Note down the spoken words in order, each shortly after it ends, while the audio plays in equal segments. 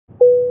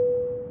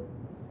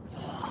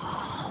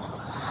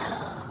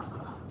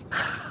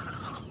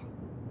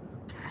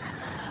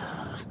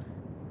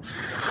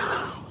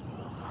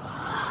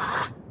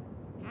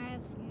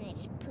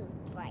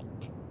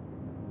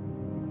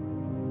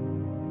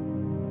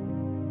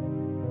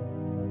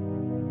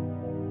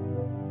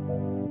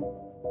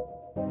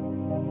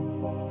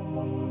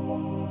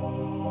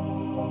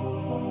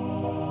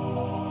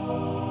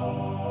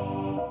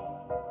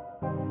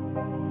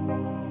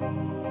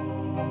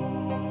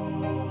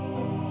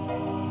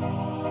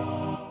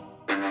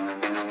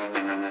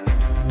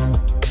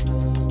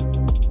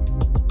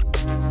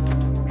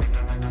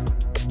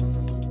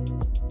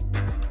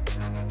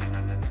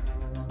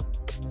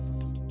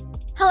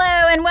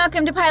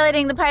welcome to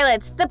Piloting the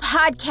Pilots, the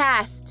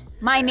podcast.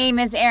 My name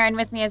is Erin.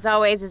 With me, as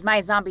always, is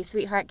my zombie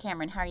sweetheart,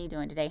 Cameron. How are you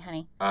doing today,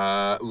 honey?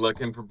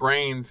 Looking for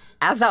brains.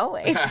 As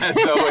always. As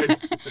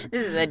always.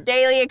 This is a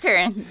daily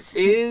occurrence.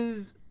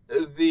 Is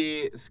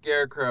the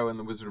Scarecrow in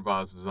The Wizard of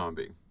Oz a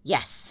zombie?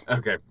 Yes.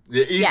 Okay.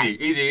 Easy. Yes.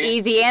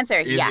 Easy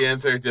answer. Easy yes.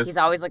 answer. Just, he's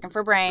always looking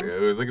for brain. He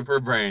was looking for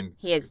a brain.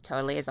 He is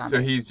totally a zombie.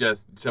 So he's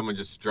someone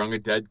just strung a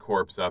dead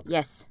corpse up.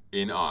 Yes.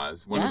 In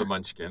Oz. One of the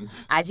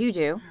Munchkins. As you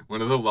do. One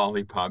of the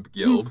Lollipop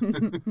Guild.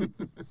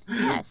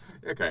 Yes.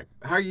 Okay.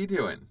 How are you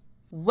doing?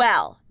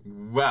 Well.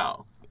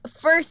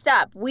 First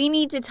up, we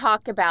need to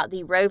talk about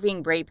the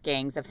roving rape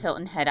gangs of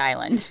Hilton Head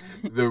Island.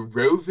 The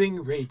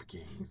roving rape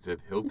gangs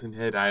of Hilton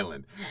Head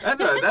Island.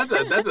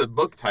 That's a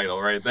book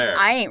title right there.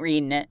 I ain't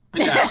reading it.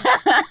 Yeah.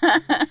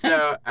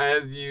 So,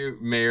 as you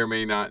may or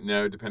may not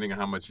know, depending on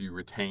how much you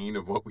retain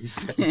of what we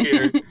say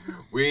here,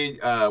 we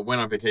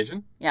went on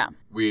vacation. Yeah.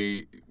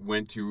 We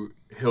went to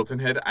Hilton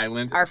Head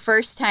Island. Our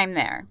first time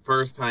there.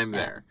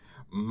 There.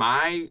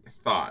 My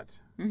thought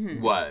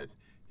was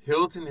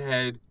Hilton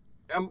Head.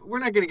 We're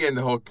not going to get into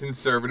the whole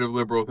conservative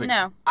liberal thing.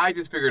 No. I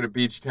just figured a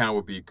beach town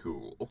would be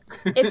cool.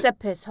 It's a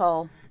piss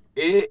hole.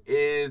 It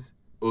is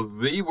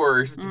the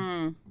worst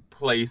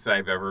place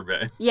I've ever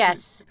been.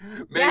 Yes.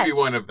 Maybe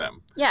one of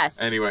them. Yes.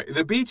 Anyway,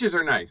 the beaches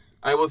are nice.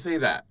 I will say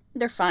that.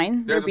 They're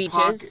fine. They're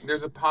beaches.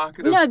 There's a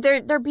pocket of... No,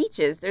 they're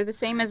beaches. They're the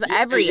same as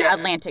every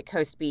Atlantic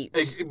coast beach.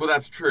 Well,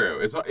 that's true.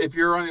 If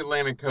you're on the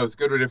Atlantic coast,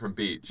 go to a different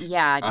beach.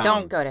 Yeah,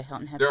 don't go to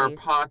Hilton Head. There are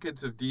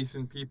pockets of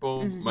decent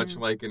people, much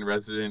like in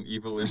Resident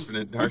Evil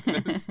Infinite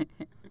Darkness.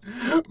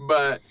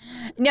 But...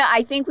 No,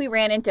 I think we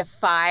ran into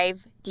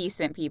 5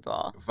 decent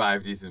people.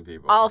 5 decent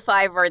people. All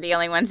 5 were the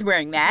only ones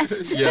wearing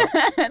masks. Yeah.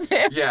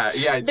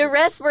 The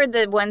rest were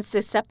the ones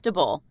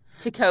susceptible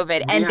to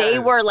COVID, and they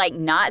were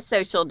not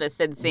social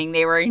distancing.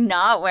 They were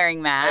not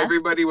wearing masks.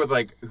 Everybody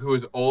who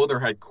was old or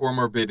had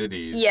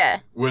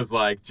comorbidities was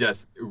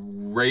just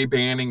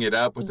Ray-Banning it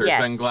up with their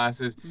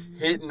sunglasses,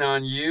 hitting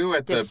on you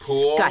at the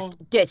pool.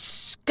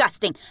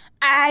 Disgusting.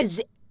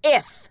 As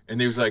if. And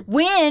he was like,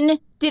 when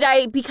did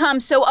I become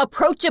so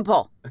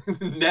approachable?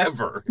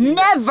 Never.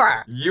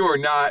 You are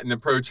not an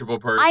approachable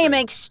person. I am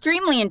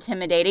extremely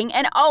intimidating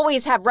and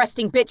always have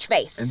resting bitch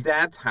face. And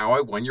that's how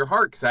I won your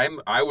heart, because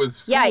I was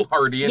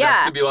foolhardy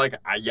enough to be like,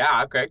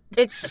 okay.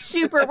 It's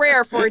super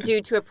rare for a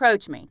dude to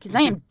approach me, because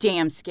I am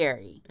damn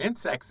scary. And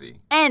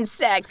sexy.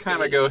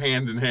 Kind of go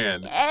hand in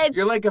hand.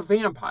 You're like a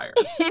vampire.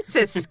 It's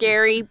a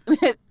scary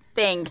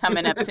thing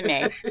coming up to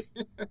me.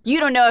 You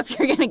don't know if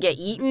you're going to get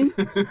eaten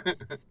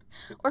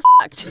or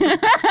fucked. There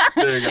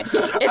you go.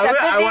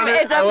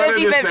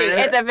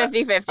 It's a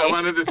 50-50. I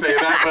wanted to say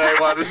that, but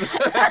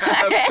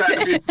I was trying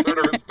to be sort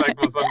of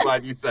respectful, so I'm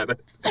glad you said it.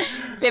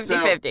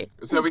 50-50.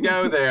 So we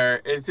go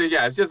there, and so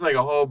it's just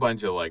a whole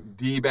bunch of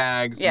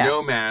D-bags,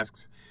 no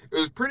masks. It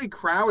was pretty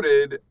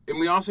crowded, and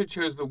we also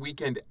chose the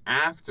weekend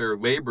after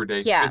Labor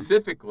Day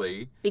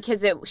specifically.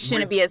 Because it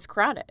shouldn't be as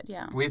crowded,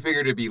 We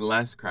figured it'd be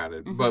less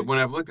crowded, but when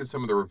I've looked at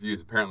some of the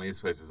reviews, apparently this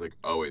place is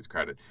always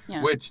crowded,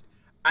 which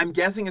I'm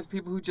guessing is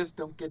people who just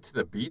don't get to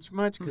the beach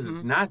much, because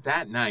it's not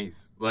that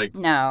nice.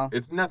 No.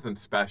 It's nothing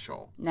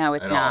special. No,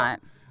 it's not.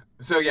 All.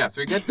 So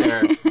we get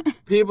there.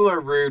 People are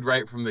rude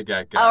right from the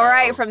get-go. All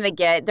right from the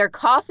get. Their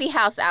coffee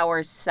house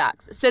hours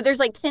sucks. So there's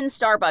 10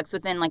 Starbucks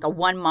within a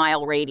 1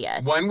 mile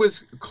radius. One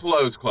was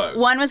closed.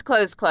 One was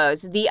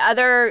closed. The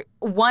other,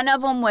 one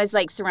of them was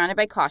surrounded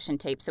by caution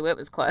tape, so it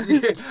was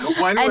closed.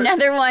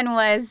 Another one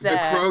was... the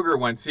Kroger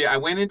one. See, I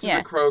went into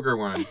the Kroger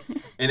one,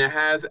 and it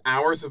has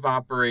hours of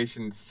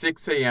operation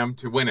 6 a.m.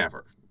 to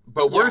whenever.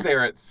 But we're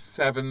there at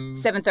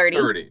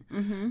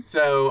 7:30.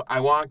 So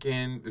I walk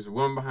in, there's a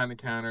woman behind the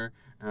counter,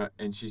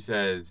 and she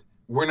says,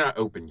 "We're not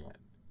open yet."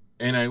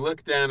 And I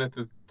look down at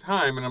the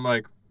time, and I'm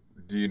like,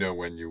 "Do you know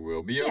when you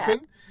will be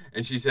open?"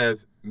 And she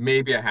says,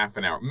 "Maybe a half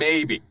an hour.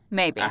 Maybe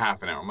a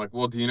half an hour." I'm like,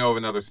 "Well, do you know of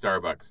another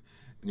Starbucks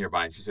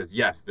nearby?" And she says,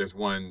 "Yes, there's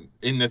one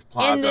in this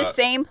plaza." In the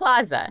same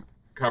plaza.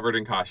 Covered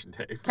in caution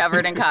tape.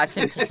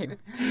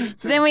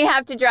 So then we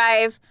have to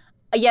drive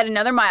yet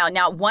another mile.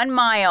 Now, 1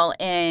 mile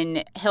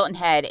in Hilton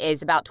Head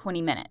is about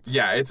 20 minutes.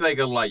 Yeah, it's like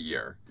a light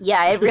year.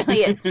 Yeah, it really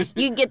is.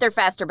 You can get there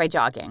faster by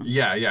jogging.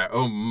 Yeah.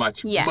 Oh,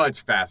 much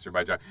faster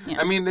by jogging. Yeah.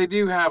 I mean, they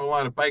do have a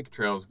lot of bike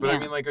trails, but I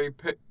mean, are you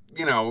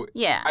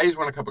I just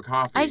want a cup of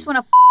coffee. I just want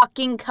a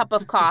fucking cup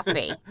of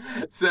coffee.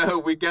 So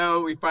we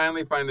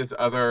finally find this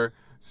other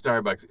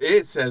Starbucks.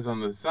 It says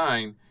on the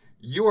sign,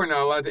 "You are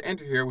not allowed to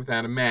enter here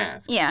without a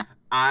mask." Yeah.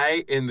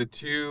 I and the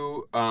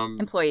 2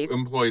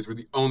 employees were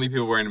the only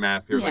people wearing a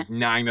mask. There was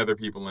 9 other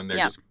people in there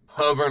just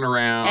hovering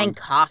around. And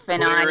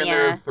coughing on you. Clearing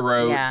their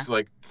throats.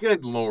 Yeah.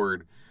 Good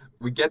Lord.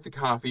 We get the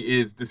coffee. It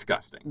is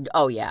disgusting.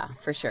 Oh, yeah,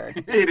 for sure.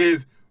 It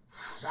is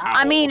foul.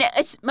 I mean,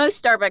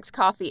 most Starbucks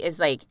coffee is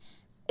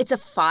it's a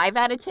 5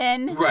 out of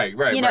 10. Right.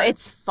 You know,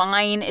 it's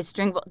fine. It's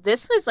drinkable.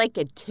 This was like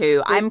a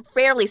 2. I'm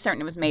fairly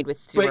certain it was made with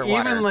sewer water. But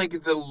even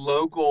like the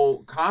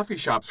local coffee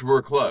shops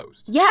were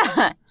closed.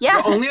 Yeah.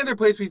 The only other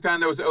place we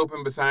found that was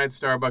open besides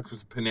Starbucks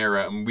was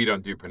Panera, and we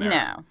don't do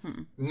Panera.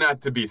 No.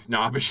 Not to be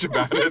snobbish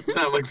about it. It's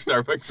not like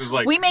Starbucks is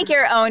like... We make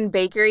our own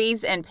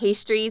bakeries and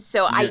pastries,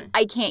 so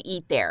I can't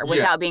eat there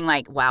without being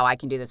like, wow, I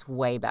can do this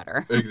way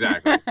better.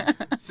 Exactly.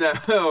 So,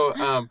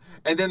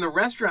 and then the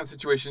restaurant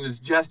situation is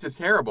just as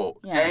terrible.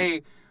 Yeah.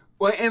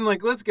 Well, and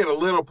like, let's get a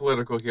little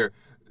political here.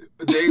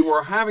 They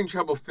were having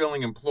trouble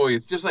filling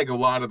employees, just like a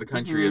lot of the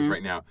country is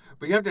right now.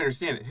 But you have to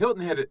understand,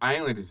 Hilton Head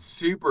Island is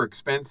super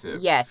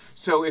expensive. Yes.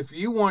 So if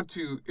you want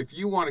to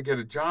get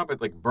a job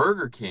at like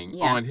Burger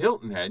King on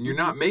Hilton Head, and you're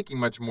not making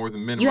much more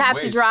than minimum wage. You have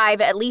to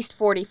drive at least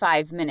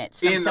 45 minutes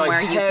from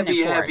somewhere like you can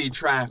afford. heavy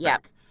traffic.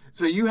 Yep.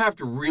 So you have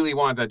to really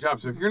want that job.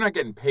 So if you're not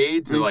getting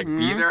paid to like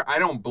be there, I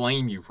don't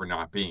blame you for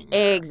not being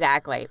there.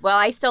 Exactly. Well,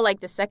 I still like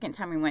the second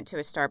time we went to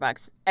a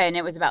Starbucks, and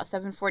it was about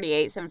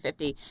 7:48,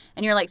 7:50,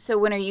 and you're like, so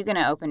when are you going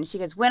to open? And she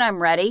goes, when I'm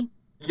ready.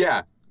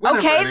 Yeah.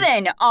 Okay,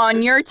 then,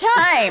 on your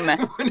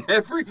time.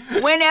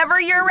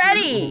 Whenever you're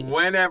ready.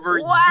 Whenever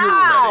you're ready.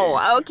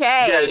 Wow.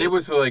 Okay. Yeah, and it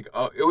was like,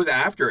 it was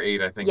after 8,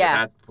 I think, at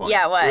that point.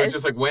 Yeah, it was. It was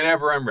just like,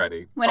 whenever I'm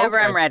ready. Whenever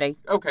I'm ready.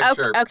 Okay,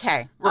 sure.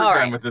 Okay. We're All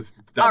done right. with this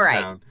dumb All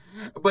right. town.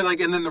 But like,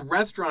 and then the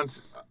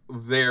restaurants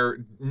there,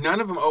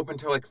 none of them open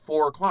till like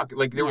 4 o'clock.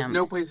 Like there was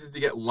no places to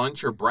get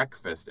lunch or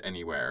breakfast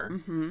anywhere.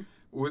 Mm-hmm.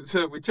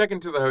 So we check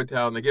into the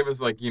hotel and they give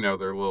us like, you know,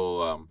 their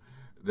little,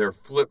 their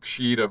flip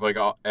sheet of like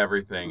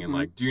everything and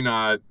like, do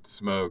not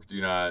smoke,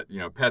 do not, you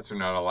know, pets are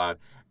not allowed.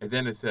 And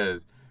then it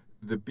says,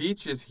 the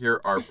beaches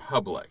here are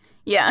public.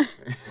 Yeah.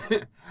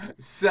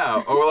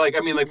 So, or like,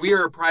 I mean, like we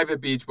are a private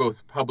beach,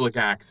 both public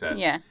access.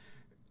 Yeah.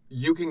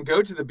 You can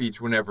go to the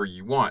beach whenever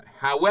you want.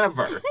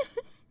 However,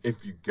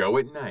 if you go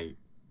at night,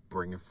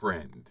 bring a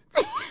friend.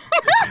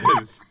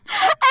 And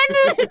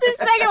the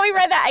second we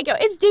read that, I go,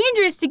 it's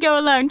dangerous to go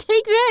alone.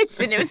 Take this.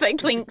 And it was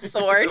like Link's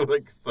sword.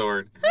 Like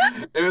sword.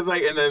 It was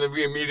like, and then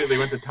we immediately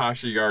went to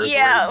Tasha Yard's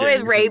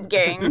with rape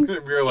gangs.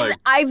 We were like,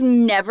 I've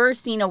never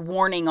seen a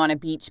warning on a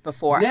beach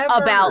before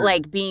about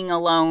like being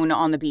alone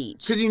on the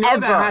beach. Because you know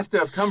that has to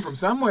have come from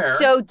somewhere.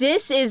 So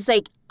this is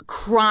like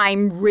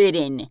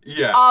crime-ridden.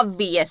 Yeah.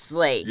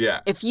 Obviously.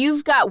 Yeah. If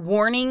you've got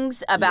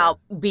warnings about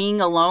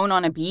being alone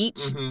on a beach,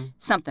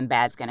 something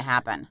bad's going to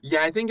happen.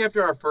 Yeah, I think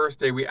after our first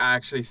day, we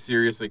actually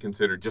seriously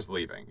considered just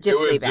leaving. It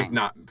was just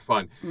not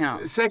fun. No.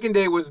 The second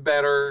day was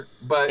better,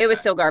 but... It was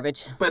still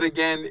garbage. But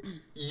again,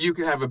 you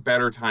could have a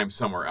better time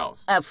somewhere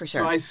else. Oh, for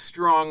sure. So I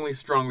strongly,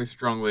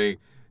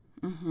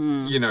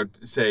 you know,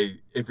 say,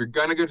 if you're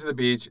going to go to the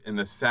beach in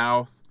the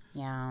south,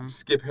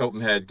 skip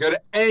Hilton Head. Go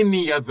to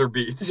any other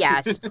beach.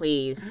 Yes,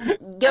 please.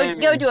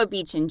 Go to a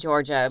beach in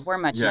Georgia. We're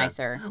much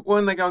nicer. Well,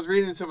 and like I was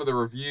reading some of the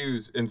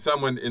reviews, and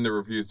someone in the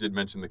reviews did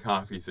mention the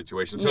coffee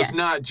situation. So it's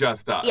not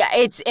just us. Yeah,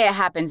 it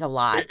happens a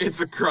lot. It's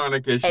a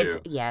chronic issue.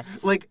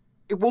 Yes. Like,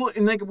 well,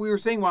 and like we were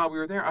saying while we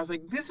were there, I was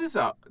like, this is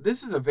a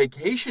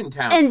vacation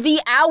town. And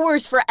the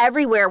hours for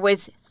everywhere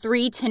was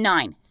 3 to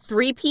 9.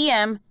 3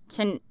 p.m.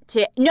 to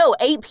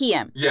 8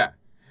 p.m. Yeah.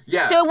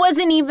 Yeah. So it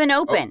wasn't even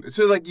open. Oh,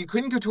 so, like, you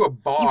couldn't go to a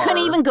bar. You couldn't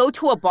even go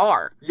to a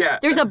bar. Yeah.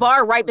 There's a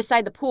bar right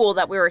beside the pool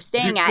that we were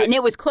staying at, and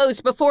it was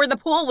closed before the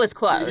pool was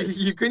closed.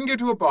 You couldn't go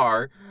to a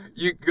bar.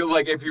 You could,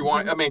 like, if you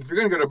want, I mean, if you're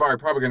going to go to a bar, you're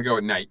probably going to go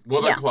at night.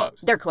 Well, they're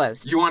closed. They're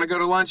closed. You want to go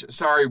to lunch?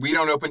 Sorry, we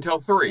don't open till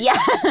 3. Yeah.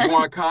 You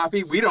want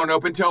coffee? We don't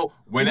open till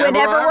whenever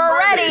we're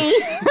ready.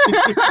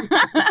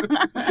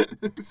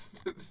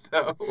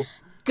 So...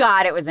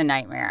 God, it was a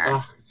nightmare.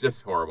 Ugh, it's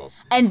just horrible.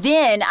 And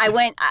then I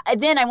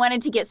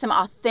wanted to get some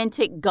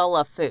authentic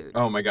Gullah food.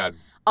 Oh my God.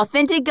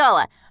 Authentic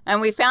Gullah.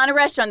 And we found a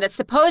restaurant that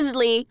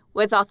supposedly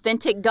was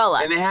authentic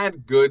Gullah. And it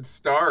had good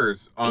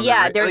stars on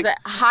there's a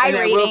high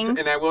ratings.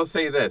 And I will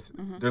say this.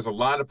 There's a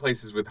lot of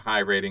places with high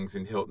ratings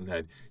in Hilton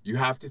Head. You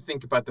have to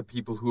think about the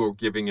people who are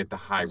giving it the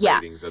high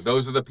ratings.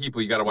 Those are the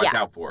people you got to watch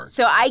out for.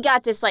 So I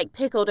got this like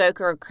pickled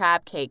okra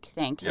crab cake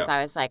thing because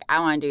I was like, I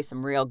want to do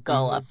some real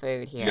Gullah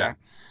food here. Yeah.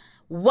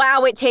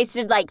 Wow, it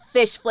tasted like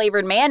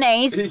fish-flavored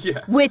mayonnaise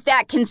with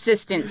that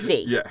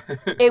consistency. Yeah.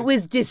 It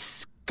was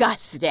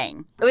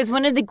disgusting. It was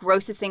one of the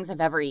grossest things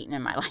I've ever eaten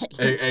in my life.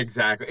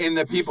 Exactly. And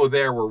the people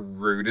there were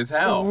rude as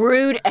hell.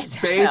 Rude as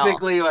hell.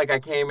 Basically, like, I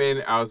came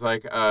in, I was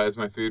like, is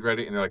my food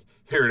ready? And they're like,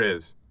 here it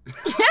is.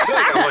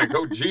 I'm like,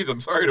 oh, geez, I'm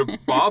sorry to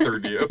bother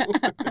you.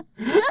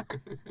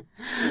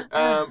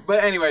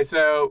 But anyway,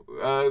 so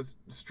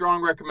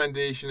strong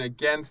recommendation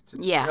against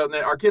Hilton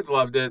Head. Our kids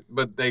loved it,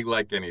 but they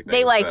like anything.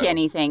 They like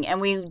anything,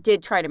 and we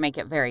did try to make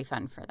it very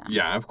fun for them.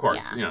 Yeah, of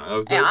course. Yeah. You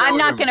know, I'm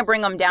not going to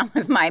bring them down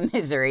with my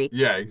misery.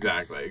 Yeah,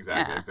 exactly.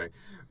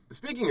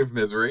 Speaking of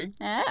misery,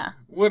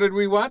 what did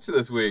we watch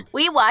this week?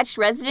 We watched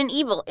Resident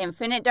Evil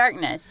Infinite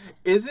Darkness.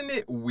 Isn't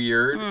it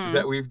weird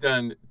that we've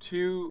done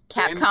 2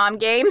 Capcom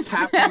games?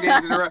 Capcom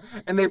games in a row,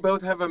 and they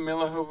both have a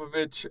Milla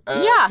Jovovich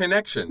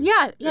connection.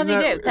 Yeah, they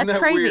do. That's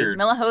crazy. Weird?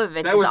 Milla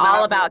Jovovich is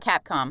all about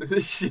Capcom.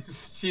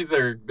 she's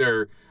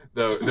their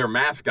their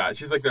mascot.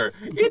 She's like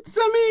it's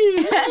me,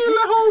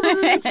 Mila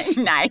Jovovich.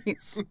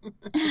 Nice.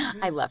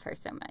 I love her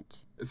so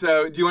much.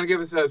 So, do you want to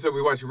give us so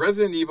we watched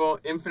Resident Evil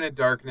Infinite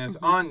Darkness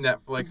on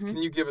Netflix.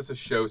 Can you give us a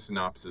show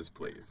synopsis,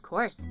 please? Of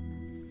course.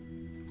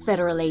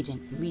 Federal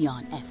agent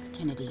Leon S.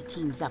 Kennedy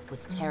teams up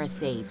with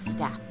TerraSave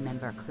staff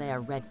member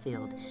Claire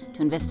Redfield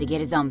to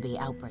investigate a zombie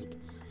outbreak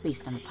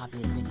based on the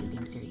popular video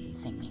game series The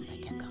Same Name by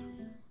Capcom.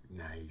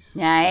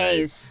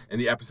 Nice. And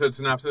the episode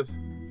synopsis?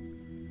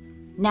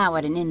 Now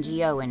at an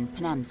NGO in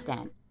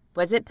Panamstan.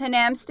 Was it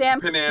Panamstan?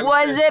 Panamstan.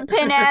 Was it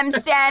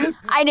Panamstan?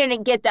 I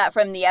didn't get that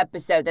from the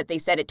episode that they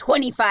said it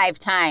 25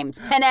 times.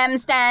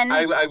 Panamstan.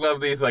 I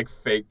love these like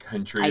fake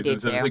countries. I do and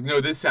stuff. too. It's like,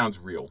 no, this sounds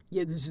real.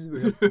 Yeah, this is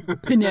real.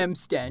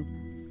 Panamstan.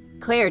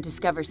 Claire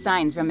discovers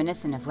signs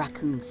reminiscent of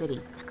Raccoon City.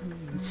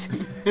 Raccoons.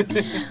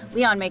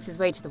 Leon makes his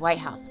way to the White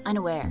House,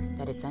 unaware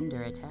that it's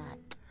under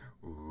attack.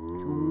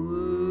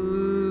 Ooh.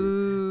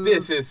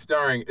 This is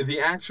starring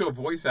the actual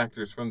voice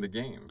actors from the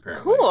game,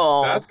 apparently.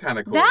 Cool. That's kind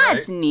of cool,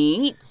 That's right?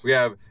 neat. We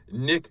have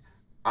Nick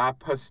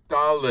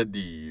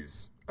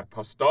Apostolides.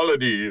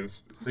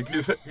 Like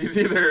he's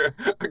either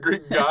a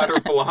Greek god or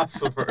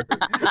philosopher.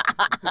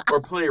 Or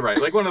playwright,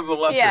 like one of the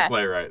lesser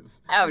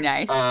playwrights. Oh,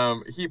 nice.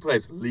 He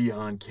plays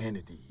Leon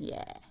Kennedy.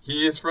 Yeah.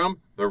 He is from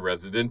the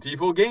Resident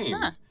Evil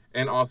games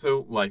and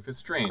also Life is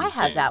Strange. I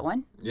have that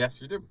one. Yes,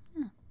 you do.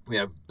 We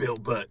have Bill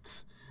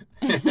Butts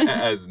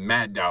as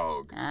Mad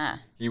Dog.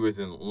 He was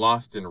in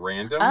Lost in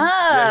Random.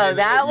 Oh,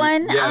 that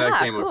one? Yeah, that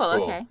game cool. looks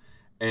cool. Okay.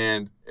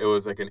 And it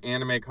was like an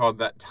anime called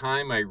That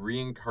Time I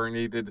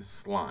Reincarnated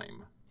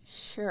Slime.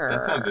 Sure.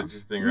 That sounds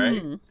interesting,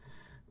 right?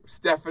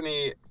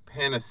 Stephanie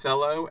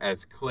Panicello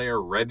as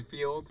Claire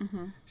Redfield.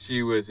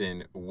 She was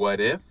in What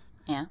If?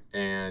 Yeah.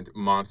 And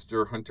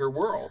Monster Hunter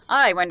World. Oh,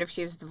 I wonder if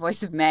she was the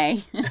voice of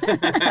May. No.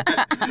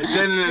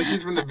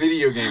 She's from the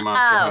video game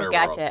Monster Hunter World.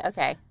 Oh, gotcha.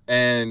 Okay.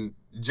 And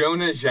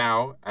Jonah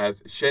Zhao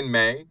as Shen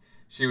Mei.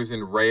 She was in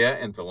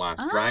Raya and the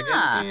Last Dragon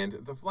and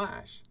The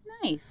Flash.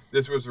 Nice.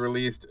 This was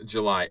released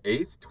July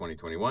 8th,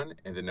 2021,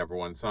 and the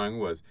 #1 song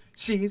was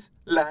She's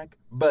Like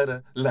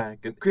Butter,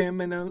 Like a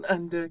Criminal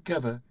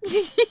Undercover.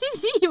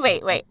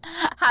 Wait.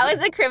 How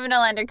is a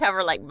criminal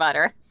undercover like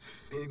butter?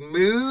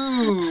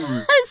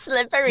 Smooth.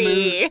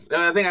 Slippery. Smooth.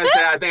 I think I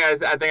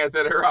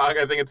said it wrong.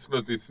 I think it's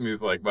supposed to be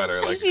smooth like butter.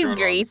 Like She's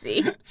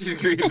greasy. She's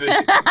greasy.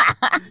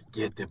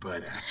 Get the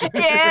butter.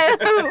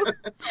 Ew.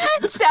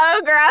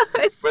 So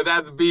gross. But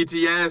that's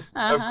BTS,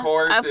 of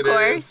course. Of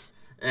course.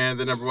 And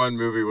the #1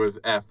 movie was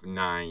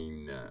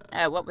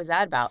F9. What was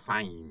that about?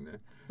 Fine.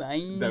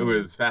 Fine. That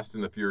was Fast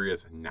and the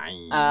Furious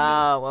 9.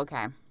 Oh,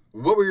 okay.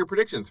 What were your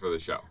predictions for the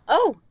show?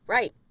 Oh,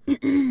 right.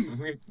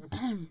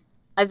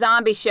 A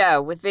zombie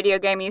show with video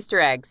game Easter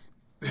eggs.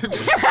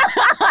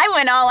 I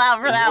went all out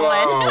for that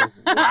one.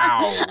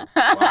 Wow.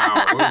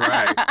 All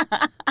right.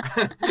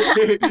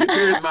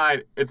 Here's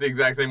mine. It's the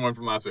exact same one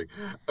from last week.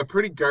 A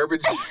pretty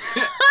garbage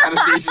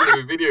adaptation of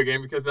a video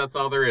game because that's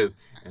all there is.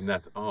 And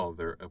that's all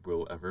there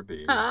will ever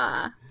be.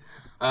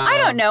 I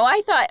don't know.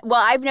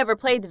 I've never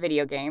played the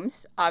video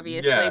games,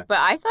 obviously, but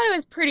I thought it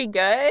was pretty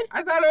good.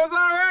 I thought it was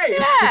all right.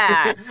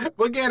 Yeah.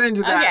 We'll get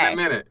into that in a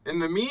minute. In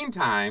the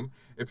meantime,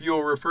 if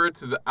you'll refer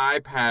to the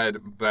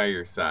iPad by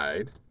your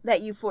side.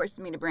 That you forced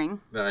me to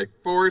bring. That I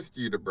forced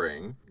you to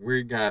bring.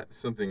 We got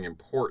something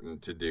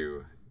important to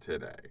do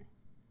today.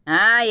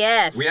 Ah,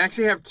 yes. We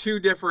actually have 2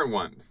 different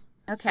ones.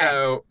 Okay.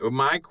 So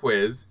my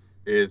quiz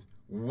is,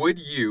 would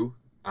you,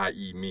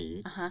 i.e.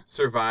 me,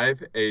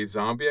 survive a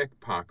zombie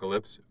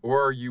apocalypse,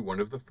 or are you one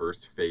of the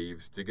first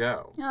faves to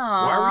go?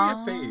 Aww. Why were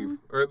you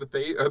a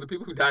fave? Are the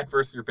people who die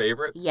first your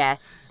favorites?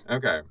 Yes.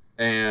 Okay.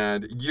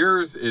 And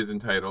yours is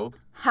entitled...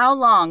 How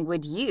long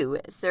would you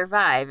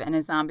survive in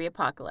a zombie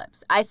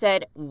apocalypse? I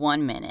said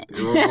 1 minute.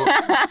 so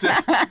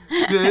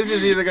this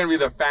is either going to be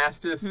the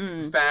fastest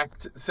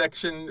fact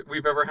section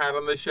we've ever had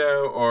on the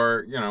show,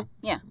 or,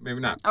 maybe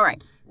not. All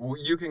right.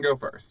 You can go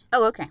first.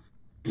 Oh, okay.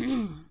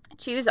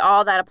 Choose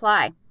all that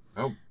apply.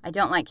 Oh. I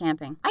don't like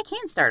camping. I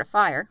can start a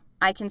fire.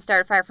 I can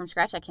start a fire from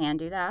scratch. I can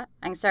do that.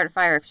 I can start a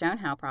fire if shown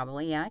how,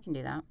 probably. Yeah, I can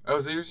do that. Oh,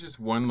 so here's just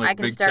one, big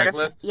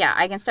checklist?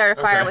 I can start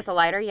a fire with a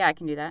lighter. Yeah, I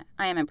can do that.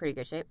 I am in pretty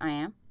good shape. I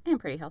am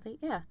pretty healthy.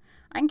 Yeah.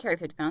 I can carry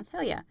 50 pounds.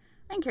 Hell yeah.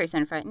 I can carry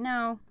 75.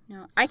 No.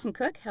 I can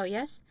cook. Hell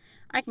yes.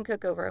 I can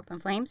cook over open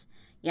flames.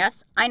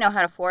 Yes. I know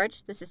how to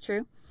forage. This is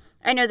true.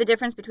 I know the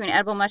difference between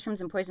edible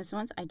mushrooms and poisonous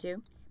ones. I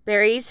do.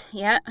 Berries.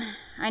 Yep.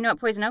 I know what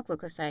poison oak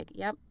looks like.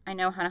 Yep. I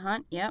know how to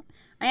hunt. Yep.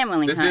 I am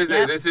willing to hunt.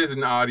 This is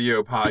an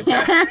audio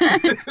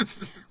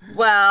podcast.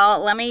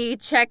 Well, let me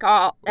check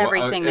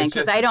everything then,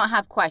 because I don't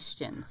have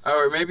questions.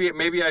 Oh, maybe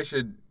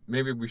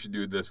we should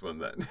do this one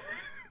then.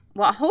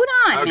 Well, hold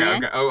on,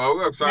 man. Okay.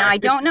 Oh, I'm sorry. Now, I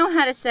don't know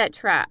how to set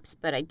traps,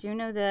 but I do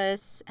know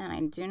this, and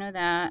I do know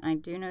that, and I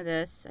do know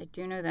this, I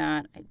do know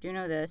that, I do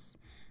know this.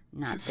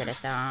 Not good at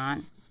that.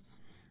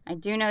 I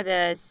do know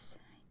this.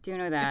 Do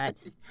know that.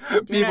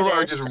 People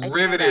are just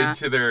riveted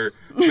to their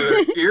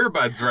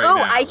earbuds right now.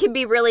 Oh, I can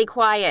be really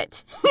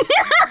quiet.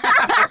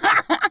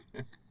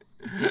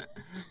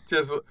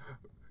 Just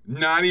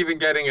not even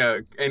getting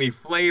any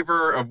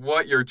flavor of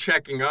what you're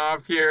checking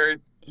off here.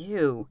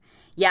 Ew.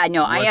 Yeah,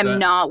 no, I am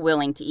not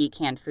willing to eat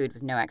canned food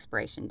with no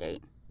expiration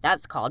date.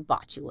 That's called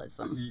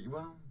botulism.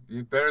 Well,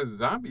 better than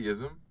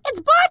zombieism. It's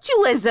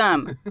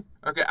botulism!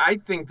 Okay, I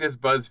think this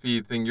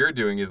BuzzFeed thing you're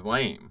doing is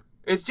lame.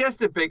 It's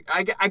just a big...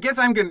 I guess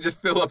I'm going to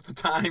just fill up the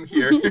time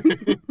here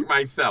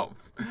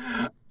myself.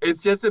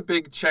 It's just a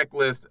big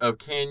checklist of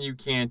can you,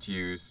 can't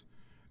use,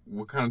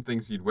 what kind of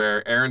things you'd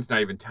wear. Erin's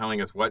not even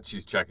telling us what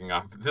she's checking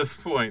off at this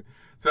point.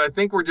 So I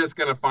think we're just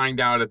going to find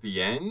out at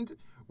the end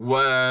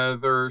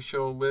whether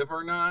she'll live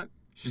or not.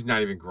 She's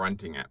not even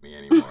grunting at me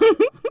anymore.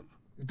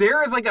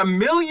 There is like a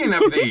million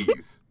of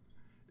these.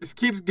 Just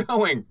keeps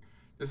going.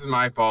 This is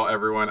my fault,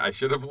 everyone. I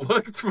should have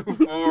looked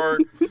before.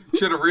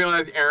 Should have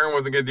realized Erin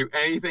wasn't going to do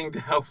anything to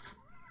help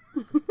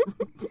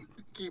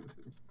keep the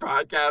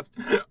podcast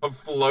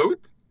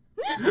afloat.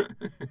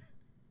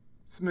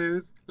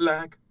 Smooth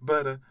like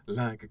butter,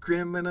 like a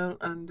criminal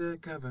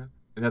undercover.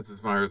 And that's as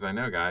far as I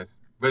know, guys.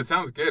 But it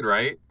sounds good,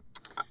 right?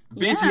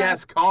 Yeah.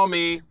 BTS, call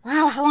me.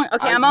 Wow, how long?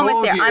 Okay, I'm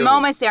almost there. I'm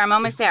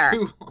almost there.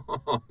 Too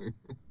long.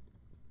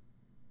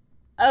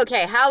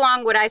 Okay, how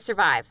long would I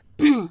survive?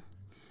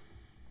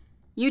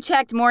 You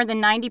checked more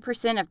than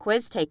 90% of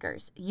quiz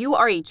takers. You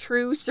are a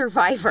true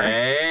survivor.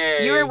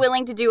 Hey. You are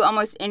willing to do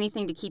almost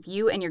anything to keep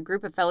you and your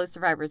group of fellow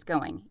survivors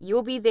going. You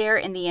will be there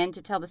in the end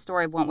to tell the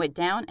story of what went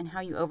down and how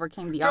you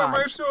overcame the odds.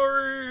 My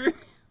story.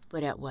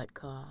 But at what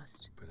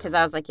cost? Because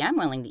I was like, yeah, I'm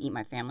willing to eat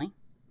my family.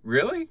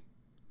 Really?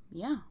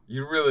 Yeah.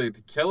 You really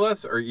to kill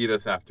us or eat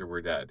us after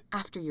we're dead?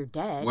 After you're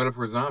dead. What if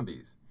we're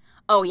zombies?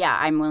 Oh, yeah,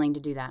 I'm willing to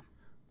do that.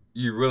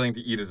 You're willing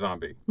to eat a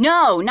zombie?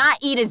 No, not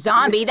eat a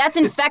zombie. That's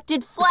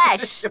infected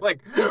flesh. You're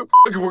like,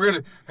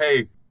 we're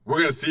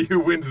gonna see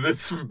who wins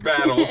this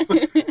battle.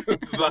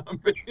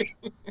 Zombie.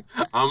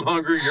 I'm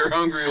hungry. You're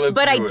hungry. Let's.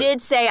 But do I it.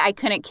 did say I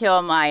couldn't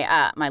kill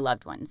my my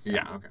loved ones. So.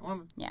 Yeah. Okay.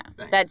 Well. Yeah.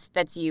 Thanks.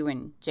 That's you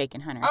and Jake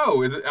and Hunter.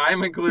 Oh, is it?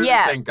 I'm included.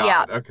 Yeah. Thank God.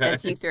 Yeah. Okay.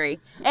 That's you three.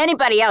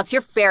 Anybody else?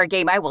 You're fair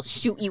game. I will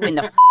shoot you in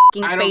the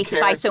I don't face care.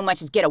 if I so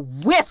much as get a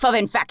whiff of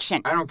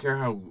infection. I don't care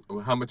how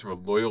much of a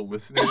loyal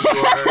listener you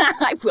are.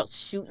 I will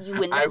shoot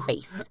you in the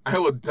face. I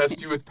will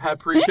dust you with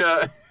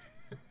paprika.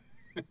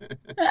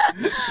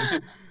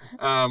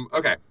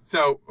 Okay,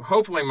 so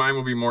hopefully mine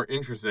will be more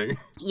interesting.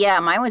 Yeah,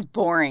 mine was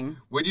boring.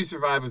 Would you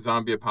survive a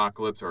zombie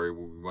apocalypse, or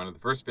one of the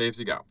first faves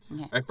to go?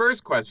 Okay. My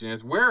first question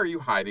is, where are you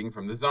hiding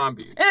from the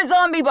zombies? In a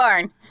zombie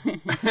barn.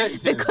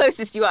 The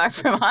closest you are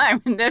from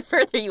harm, the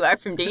further you are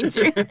from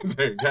danger.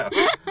 There you go.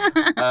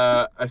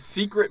 A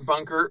secret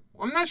bunker.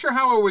 I'm not sure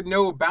how I would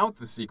know about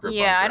the secret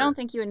bunker. Yeah, I don't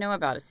think you would know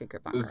about a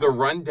secret bunker. The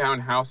rundown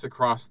house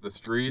across the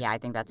street. Yeah, I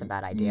think that's a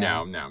bad idea.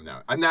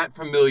 No. I'm not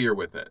familiar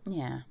with it.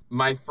 Yeah.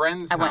 My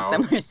friend's I house.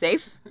 want somewhere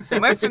safe,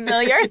 somewhere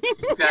familiar.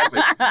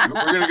 Exactly.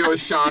 We're going to go with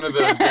Shaun of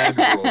the Dead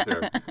rules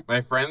here.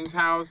 My friend's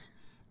house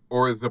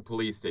or the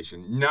police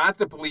station. Not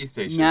the police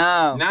station.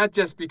 No. Not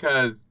just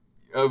because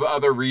of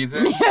other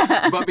reasons,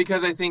 but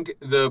because I think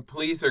the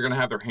police are going to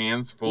have their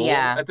hands full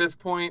at this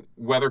point,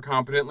 whether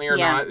competently or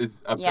not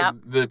is up to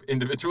the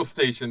individual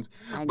stations.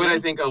 But I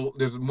think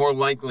there's more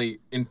likely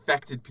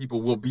infected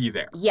people will be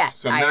there. Yes,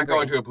 so I'm not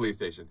going to a police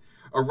station.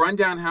 A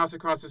rundown house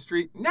across the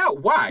street? No.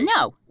 Why?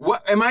 No.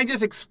 What? Am I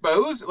just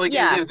exposed? Like,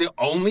 is it the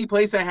only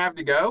place I have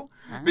to go?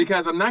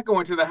 Because I'm not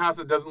going to the house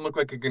that doesn't look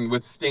like it can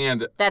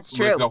withstand That's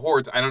true. Like, the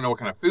hordes. I don't know what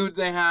kind of food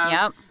they have.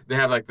 Yep. They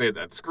have like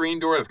that screen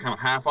door that's kind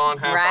of half on,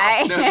 half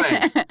right. off. No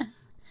thanks.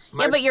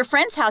 Yeah, but your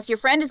friend's house, your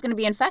friend is going to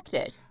be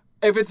infected.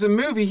 If it's a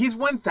movie, he's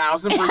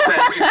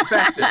 1,000%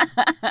 infected.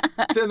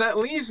 So that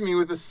leaves me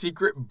with a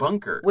secret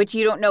bunker. Which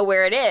you don't know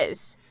where it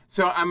is.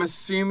 So I'm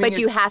assuming... But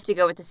you have to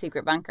go with the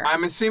secret bunker.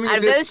 I'm assuming... Out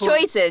of those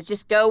choices,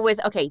 just go with,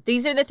 okay,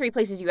 these are the 3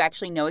 places you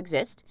actually know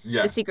exist.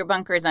 Yeah. The secret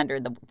bunker is under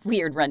the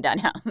weird rundown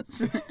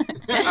house.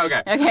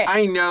 Okay.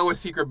 I know a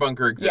secret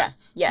bunker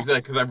exists. Yes.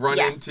 Because I've run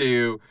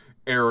into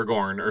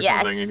Aragorn or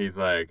something, and he's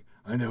like,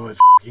 I know what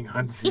f***ing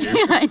hunts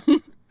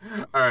you.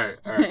 All right.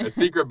 A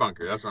secret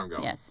bunker. That's where I'm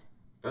going. Yes.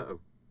 Uh-oh.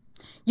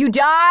 You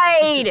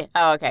died!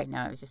 Oh, okay.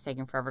 No, it was just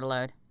taking forever to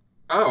load.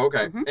 Oh,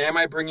 okay. Mm-hmm. Am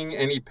I bringing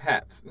any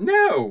pets?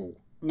 No.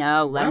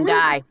 No, let him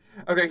die.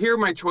 Okay, here are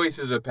my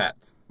choices of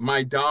pets.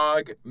 My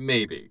dog,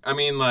 maybe. I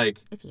mean, like...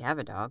 If you have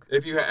a dog.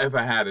 If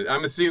I had it.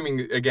 I'm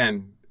assuming,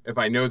 again, if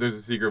I know there's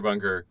a secret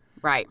bunker...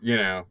 Right. You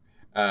know,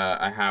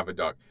 I have a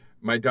dog.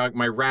 My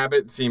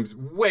rabbit seems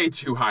way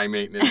too high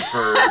maintenance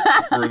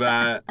for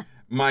that.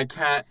 My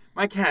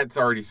cat's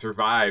already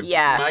survived.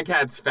 Yeah. My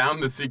cat's found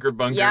the secret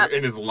bunker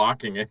and is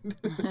locking it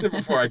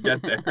before I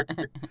get there.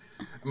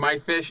 My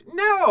fish,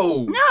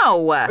 no.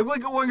 Like,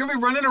 we're going to be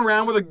running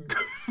around with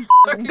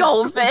a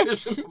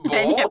goldfish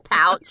in your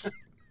pouch.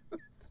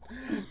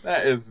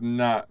 That is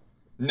not.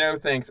 No,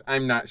 thanks.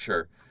 I'm not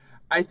sure.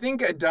 I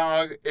think a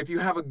dog, if you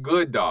have a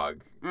good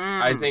dog,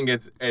 I think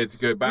it's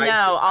good. But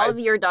all of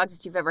your dogs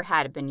that you've ever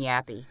had have been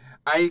yappy.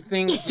 I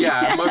think,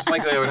 most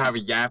likely I would have a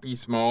yappy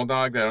small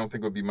dog that I don't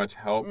think would be much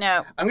help.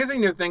 No. I'm going to say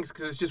no thanks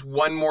because it's just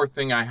one more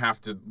thing I have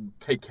to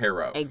take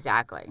care of.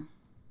 Exactly.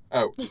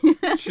 Oh,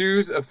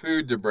 choose a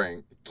food to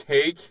bring.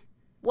 Cake,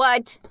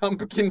 What?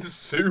 Pumpkin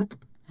soup,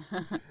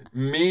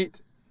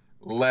 meat,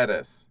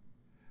 lettuce.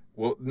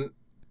 Well,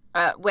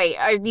 Wait,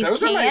 are these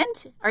Those are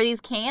canned? Are these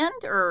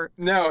canned or?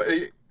 no,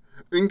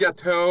 un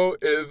gâteau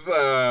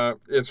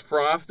is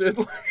frosted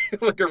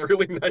like a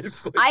really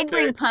nice. Like, I'd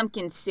bring cake.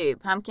 pumpkin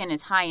soup. Pumpkin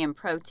is high in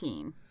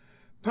protein.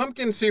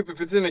 Pumpkin soup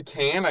if it's in a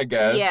can, I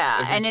guess.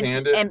 Yeah, if you and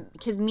canned it's it. and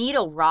because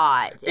meat'll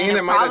rot, and And it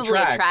it might probably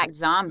attract- attract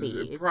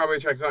zombies. It probably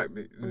checks out.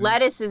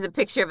 Lettuce is a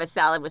picture of a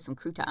salad with some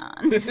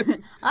croutons.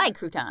 I like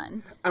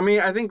croutons. I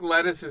mean, I think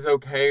lettuce is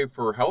okay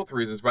for health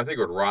reasons, but I think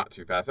it would rot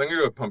too fast. I'm gonna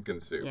go with pumpkin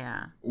soup.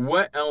 Yeah.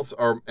 What else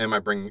am I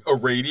bringing? A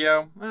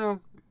radio? Well,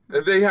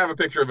 they have a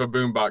picture of a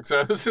boombox, so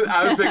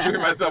I was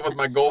picturing myself with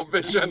my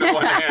goldfish under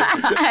one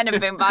hand. And a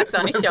boombox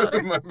on his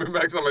shoulder. My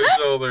boombox on my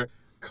shoulder.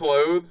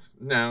 Clothes?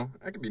 No,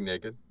 I could be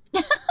naked.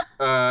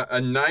 A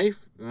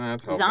knife?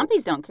 That's helpful.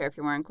 Zombies don't care if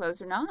you're wearing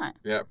clothes or not.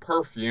 Yeah,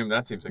 perfume.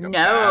 That seems like a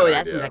bad No,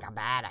 that idea. seems like a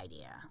bad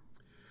idea.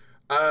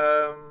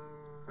 I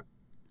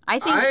I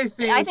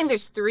think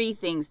there's 3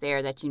 things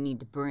there that you need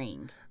to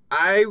bring.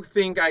 I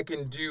think I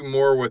can do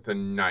more with a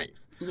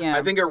knife. Yeah.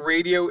 I think a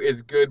radio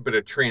is good, but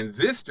a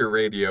transistor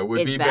radio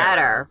would it's be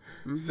better.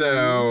 better.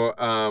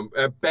 So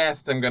at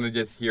best, I'm gonna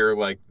just hear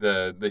like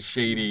the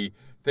shady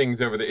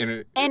things over the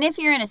internet. And if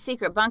you're in a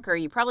secret bunker,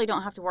 you probably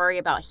don't have to worry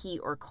about heat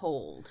or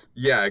cold.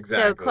 Yeah,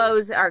 exactly. So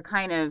clothes are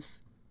kind of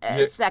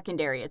Yeah.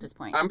 secondary at this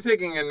point. I'm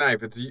taking a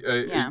knife. It's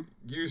a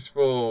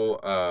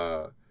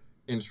useful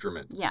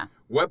instrument. Yeah.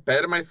 What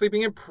bed am I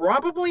sleeping in?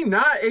 Probably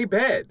not a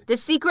bed. The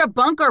secret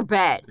bunker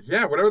bed.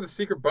 Yeah, whatever the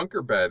secret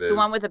bunker bed is. The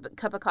one with a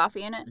cup of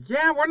coffee in it?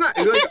 Yeah, we're not.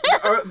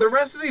 Like, the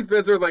rest of these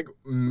beds are like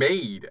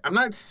made. I'm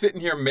not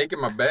sitting here making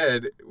my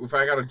bed if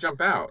I gotta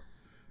jump out.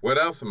 What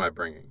else am I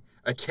bringing?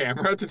 A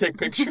camera to take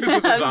pictures of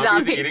the zombies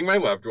Zombie. eating my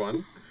loved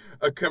ones.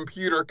 A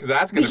computer, because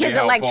that's going to be Because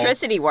helpful.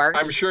 electricity works.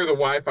 I'm sure the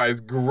Wi-Fi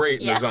is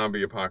great in Yeah. the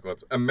zombie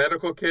apocalypse. A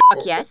medical kit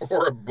yes.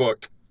 or a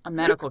book. A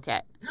medical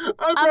kit.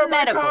 I brought my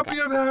medical copy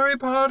kit. of Harry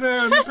Potter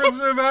and the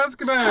Prisoner of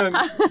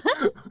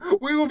Azkaban.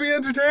 We will be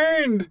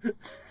entertained.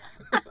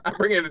 I'm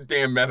bringing a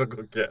damn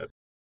medical kit.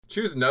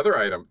 Choose another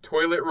item.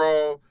 Toilet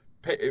roll,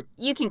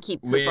 You can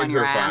keep poop Leaves on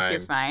your are ass. fine.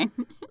 You're fine.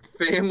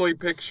 family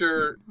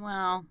picture,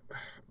 Well,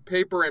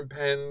 paper and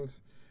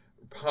pens,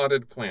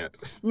 potted plant.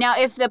 now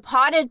if the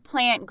potted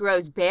plant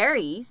grows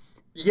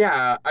berries,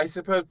 Yeah, I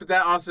suppose, but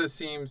that also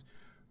seems...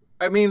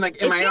 I mean, like,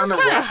 it am I on seems the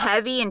kind of right...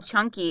 heavy and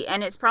chunky,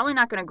 and it's probably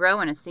not going to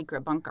grow in a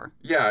secret bunker.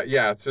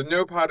 Yeah, so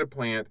no potted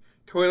plant.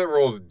 Toilet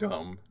roll's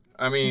dumb.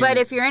 I mean... But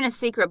if you're in a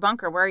secret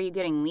bunker, where are you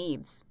getting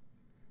leaves?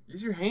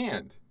 Use your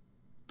hand.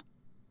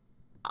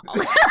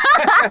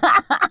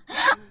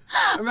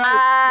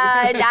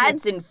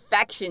 That's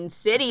Infection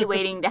City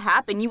waiting to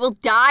happen. You will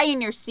die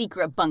in your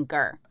secret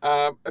bunker.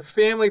 A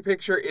family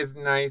picture is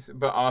nice,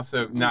 but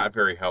also not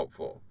very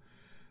helpful.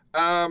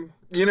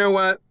 You know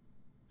what?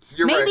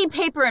 You're Maybe right.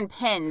 paper and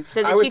pens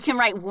so that you can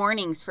write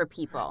warnings for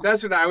people.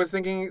 That's what I was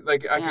thinking.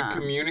 Like, I Yeah.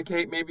 could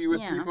communicate maybe with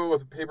Yeah. people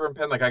with paper and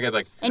pen. Like, I could,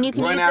 like, And you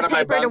can run use out the of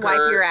my paper to wipe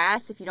bunker. your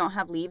ass if you don't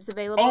have leaves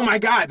available. Oh, my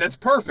God. That's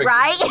perfect.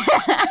 Right?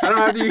 I don't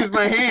have to use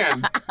my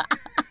hand.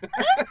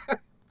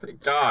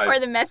 Thank God. Or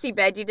the messy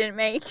bed you didn't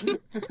make.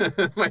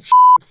 My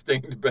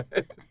stained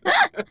bed.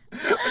 I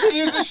just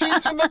use the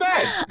sheets from the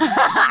bed.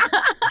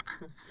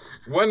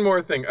 One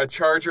more thing. A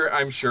charger,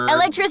 I'm sure.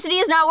 Electricity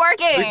is not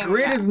working. The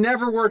grid is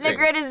never working. The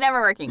grid is never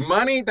working.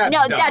 Money, that's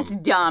no, dumb. that's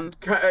dumb.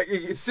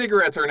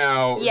 Cigarettes are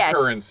now Yes,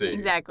 currency.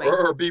 exactly.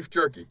 Or beef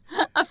jerky.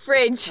 A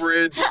fridge.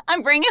 Fridge.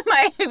 I'm bringing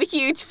my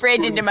huge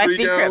fridge into my Frigo.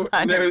 secret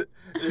bunker.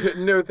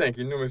 No, thank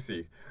you. No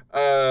merci.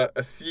 A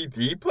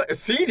CD player? A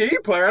CD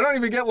player? I don't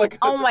even get like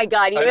Oh my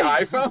God. an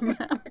iPhone?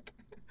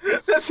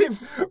 That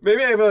seems...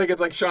 Maybe I feel like it's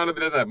like Shaun of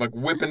the Dead. I'm like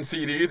whipping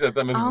CDs at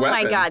them as Oh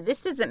weapons. my God.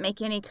 This doesn't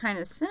make any kind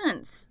of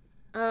sense.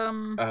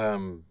 I'm...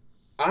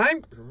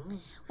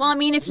 Well, I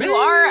mean, if you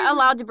are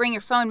allowed to bring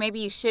your phone, maybe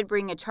you should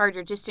bring a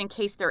charger just in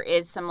case there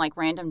is some like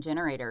random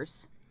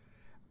generators.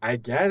 I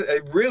guess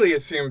it really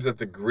assumes that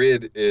the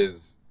grid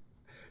is...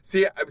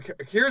 See,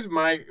 here's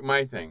my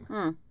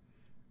thing.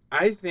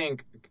 I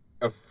think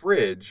a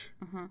fridge...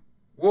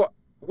 Well,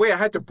 wait, I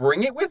had to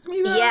bring it with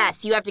me, though?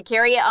 Yes, you have to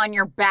carry it on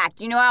your back.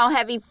 Do you know how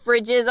heavy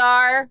fridges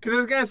are? Because I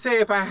was going to say,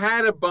 if I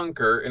had a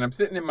bunker, and I'm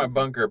sitting in my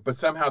bunker, but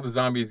somehow the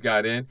zombies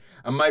got in,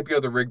 I might be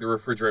able to rig the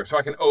refrigerator so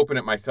I can open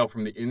it myself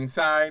from the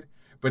inside,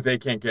 but they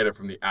can't get it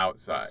from the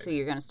outside. So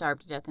you're going to starve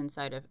to death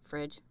inside a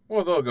fridge?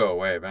 Well, they'll go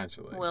away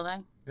eventually. Will they?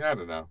 Yeah, I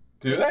don't know.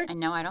 Do they?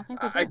 No, I don't think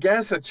they do. I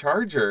guess a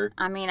charger.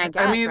 I mean, I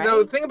guess, I mean, right?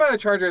 the thing about a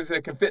charger is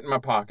it can fit in my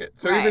pocket.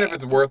 So even if Right.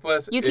 it's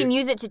worthless... You can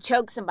use it to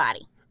choke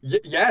somebody.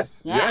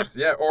 Yes.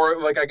 Or,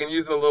 like, I can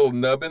use the little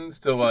nubbins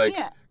to, like,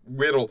 Yeah.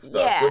 whittle stuff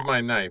Yeah. with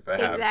my knife. I have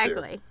to.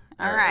 Exactly.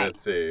 All right.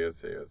 Let's see.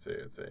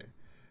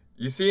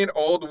 You see an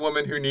old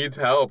woman who needs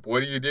help.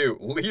 What do?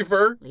 Leave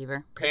her. Leave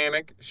her.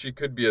 Panic. She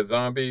could be a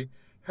zombie.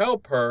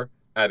 Help her.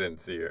 I didn't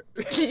see her.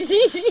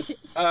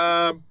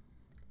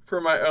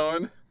 For my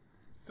own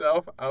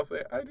self, I'll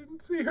say I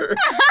didn't see her.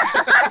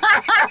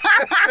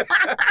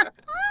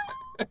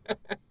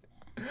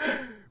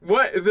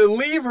 What? The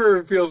leave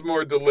her feels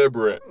more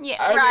deliberate. Yeah,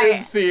 I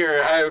didn't see her.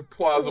 I have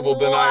plausible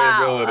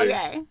deniability.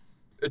 Okay.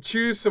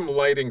 Choose some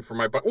lighting for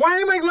my bunker. Why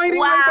am I lighting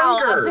my Wow,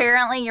 bunker?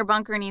 apparently your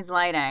bunker needs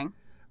lighting.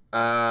 Oh,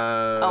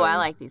 I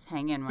like these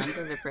hang-in ones.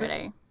 Those are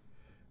pretty.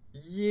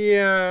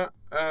 Yeah.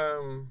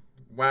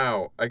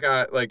 Wow. I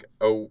got like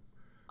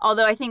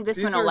Although I think this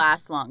These one will are-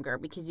 last longer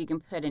because you can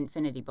put an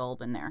infinity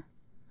bulb in there.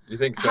 You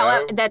think so?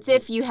 However, that's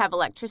if you have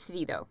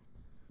electricity, though.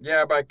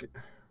 Yeah, but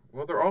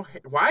well, they're all.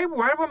 Why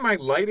am I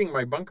lighting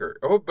my bunker?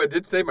 Oh, but it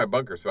did say my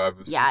bunker, so I've.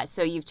 Yeah,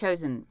 so you've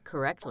chosen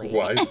correctly.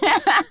 What?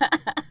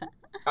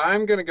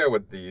 I'm gonna go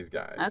with these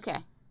guys. Okay,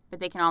 but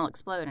they can all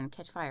explode and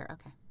catch fire.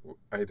 Okay.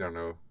 I don't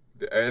know.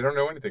 I don't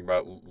know anything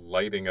about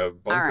lighting a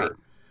bunker. All right.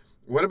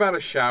 What about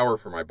a shower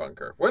for my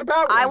bunker? What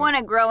about I one?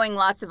 want a growing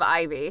lots of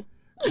ivy.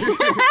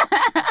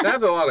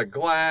 That's a lot of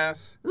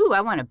glass. Ooh,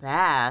 I want a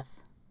bath.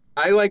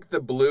 I like the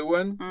blue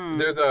one. Mm.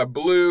 There's a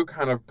blue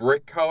kind of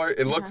brick color.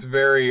 It looks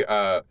very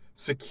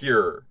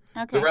secure.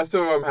 Okay. The rest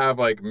of them have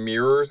like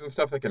mirrors and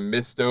stuff that can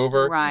mist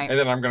over. Right. And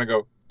then I'm going to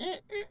go, and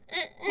it's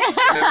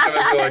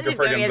going to be like a It's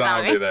gonna be friggin' a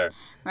zombie zombie. there.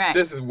 Right.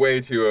 This is way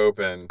too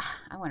open.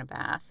 I want a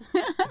bath.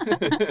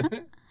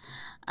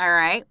 All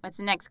right. What's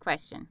the next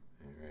question?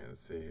 Okay,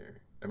 let's see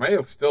here. Am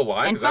I still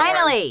live? And Is that why-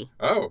 finally,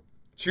 Oh,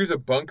 choose a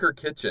bunker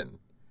kitchen.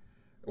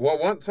 Well,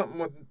 I want something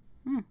with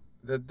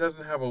that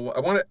doesn't have I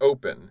want it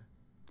open.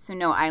 so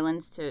no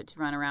islands to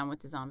run around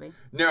with the zombie.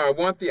 No, I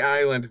want the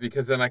island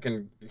because then I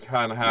can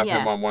kind of have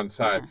him on one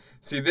side. Yeah.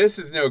 See, this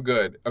is no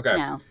good. Okay.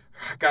 No.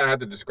 I gotta have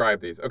to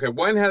describe these. Okay,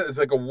 one it's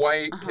like a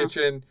white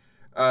kitchen.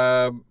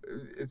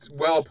 It's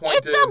well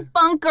appointed. It's a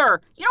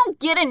bunker. You don't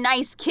get a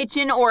nice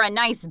kitchen or a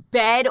nice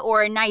bed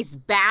or a nice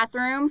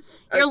bathroom.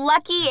 You're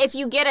lucky if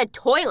you get a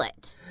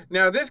toilet.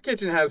 Now this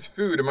kitchen has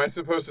food. Am I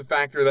supposed to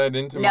factor that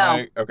into No.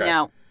 my? Okay.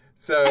 No.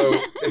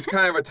 So it's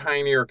kind of a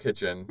tinier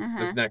kitchen.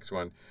 This next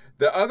one.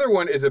 The other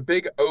one is a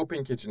big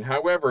open kitchen.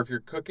 However, if you're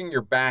cooking,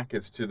 your back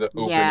is to the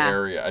open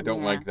area. I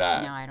don't like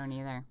that. No, I don't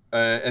either.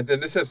 And then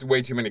this has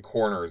way too many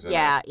corners in it.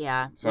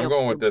 Yeah. So I'm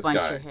going with this bunch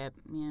guy. Your hip.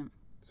 Yeah.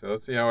 So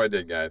let's see how I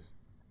did, guys.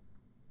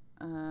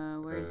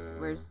 Where's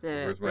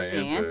the where's my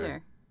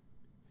answer?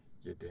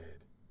 You did.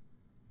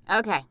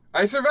 Okay.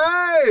 I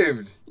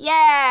survived!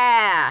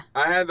 Yeah.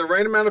 I had the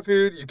right amount of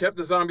food, you kept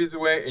the zombies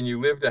away, and you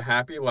lived a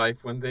happy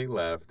life when they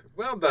left.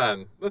 Well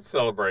done. Let's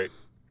celebrate.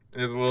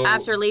 There's a little...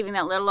 After leaving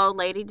that little old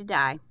lady to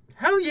die.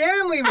 Hell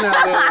yeah, I'm leaving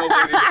that little old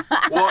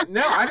lady. Well,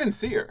 no, I didn't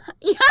see her.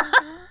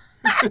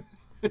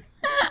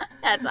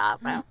 That's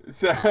awesome.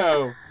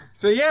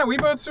 So yeah, we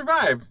both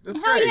survived. That's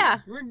Hell great. yeah.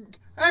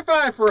 High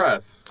five for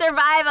us.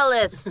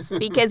 Survivalists,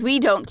 because we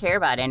don't care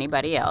about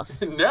anybody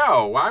else.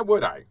 No, why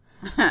would I?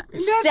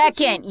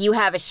 Second, you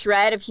have a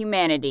shred of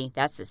humanity.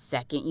 That's the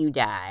second you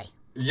die.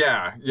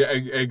 Yeah,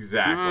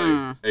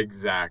 exactly.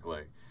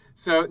 Exactly.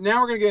 So now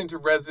we're going to get into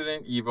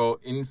Resident Evil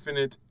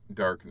Infinite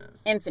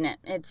Darkness. Infinite.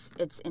 It's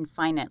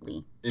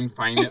infinitely.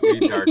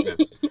 Infinitely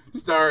Darkness.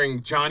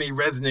 Starring Johnny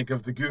Resnick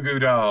of the Goo Goo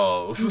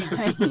Dolls.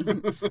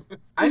 Nice.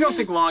 I don't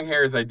think long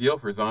hair is ideal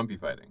for zombie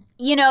fighting.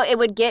 You know, it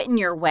would get in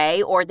your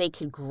way, or they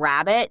could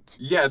grab it.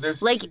 Yeah,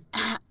 there's... Like,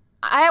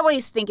 I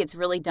always think it's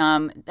really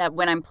dumb that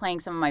when I'm playing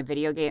some of my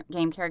video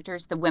game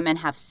characters, the women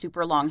have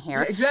super long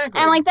hair. Yeah,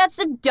 exactly. And, like, that's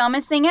the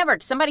dumbest thing ever.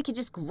 Somebody could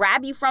just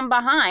grab you from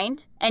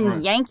behind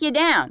and yank you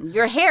down.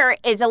 Your hair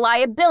is a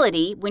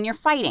liability when you're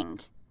fighting.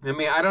 I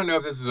mean, I don't know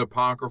if this is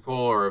apocryphal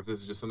or if this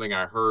is just something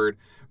I heard,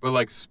 but,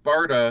 like,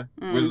 Sparta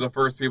was the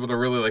first people to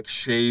really, like,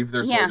 shave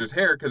their soldiers'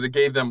 hair because it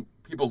gave them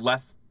people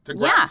less to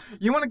grab. Yeah.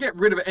 You want to get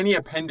rid of any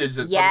appendage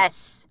that's...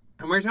 Yes.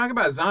 And when you're talking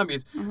about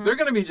zombies, they're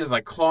going to be just,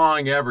 like,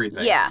 clawing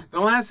everything. Yeah.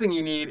 The last thing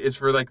you need is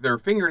for, like, their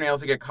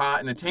fingernails to get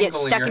caught in a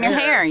tangle Get stuck in your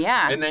hair,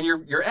 yeah. And then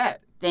you're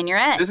et. Then you're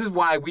it. This is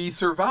why we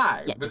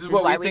survive. Yeah, this is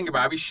what why we think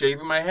about. I be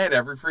shaving my head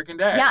every freaking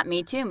day. Yeah,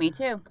 me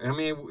too. I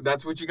mean,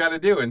 that's what you got to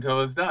do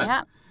until it's done.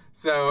 Yeah.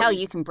 So Hell,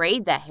 you can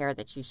braid that hair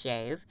that you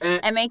shave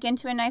and make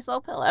into a nice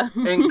little pillow.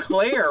 And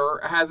Claire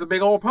has a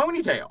big old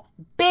ponytail.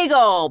 Big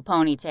old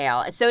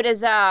ponytail. So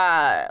does,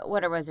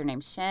 what was her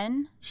name?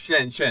 Shen?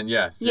 Shen,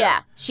 yes.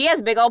 Yeah. She has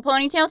a big old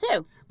ponytail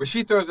too. But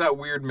she throws out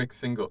weird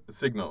mixed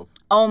signals.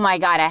 Oh my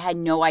God, I had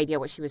no idea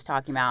what she was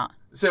talking about.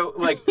 So,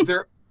 like,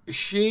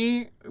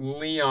 she,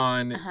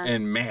 Leon,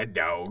 and Mad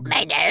Dog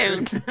My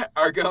dog.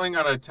 are going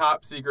on a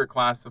top secret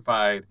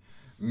classified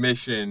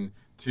mission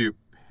to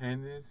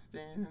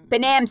Penistan?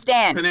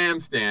 Banamstan.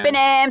 Panamstan.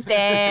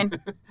 Banamstan.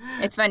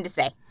 It's fun to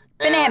say.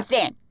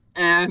 Banamstan.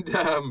 And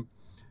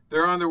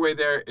they're on their way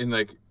there, and,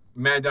 like,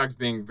 Mad Dog's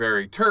being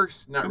very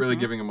terse, not really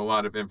giving him a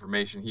lot of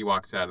information. He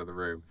walks out of the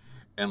room,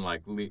 and,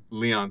 like,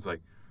 Leon's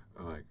like,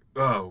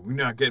 oh, we're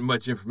not getting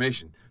much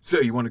information.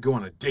 So you want to go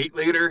on a date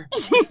later?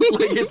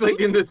 Like, it's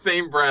like in the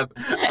same breath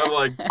of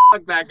like,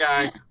 fuck that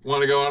guy,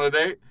 want to go on a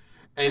date?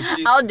 And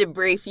she's... I'll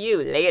debrief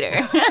you later.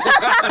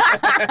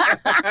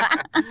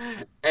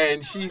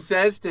 And she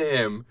says to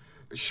him,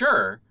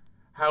 sure.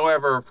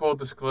 However, full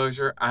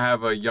disclosure, I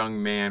have a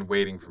young man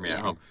waiting for me at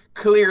home.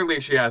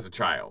 Clearly, she has a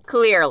child.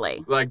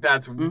 Clearly. Like,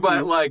 that's...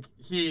 But, like,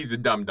 he's a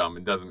dum-dum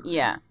and doesn't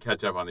Yeah.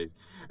 catch up on these.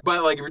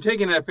 But, like, if you're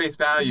taking it at face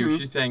value, Mm-hmm.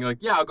 she's saying,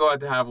 like, yeah, I'll go out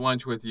to have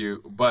lunch with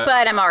you, but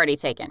I'm already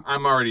taken.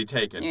 I'm already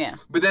taken. Yeah.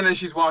 But then as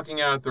she's walking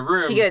out the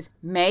room... She goes,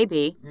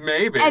 maybe.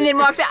 Maybe. And then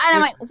walks out. And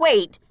I'm like,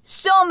 wait,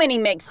 so many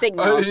mixed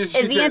signals. She Is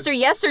the said- answer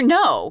yes or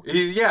no?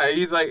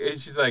 He's like, and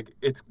she's like,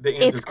 the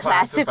answer's It's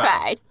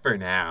classified. for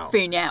now.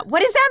 For now.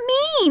 What does that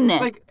mean?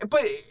 Like,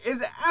 but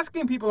is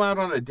asking people out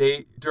on a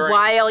date during...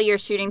 While you're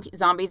shooting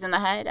zombies in the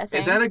head, I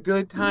think. Is that a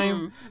good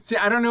time? See,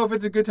 I don't know if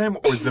it's a good time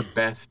or the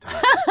best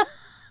time.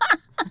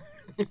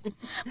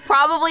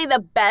 Probably the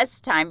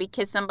best time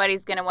because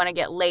somebody's going to want to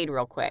get laid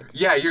real quick.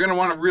 Yeah, you're going to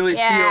want to really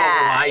feel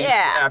life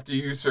after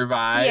you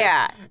survive.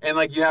 Yeah. And,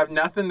 like, you have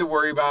nothing to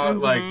worry about.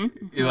 Like,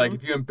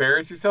 if you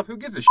embarrass yourself, who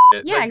gives a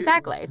shit? Yeah, Like,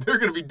 exactly. They're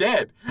going to be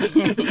dead.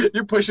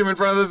 You push them in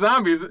front of the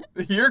zombies,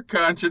 your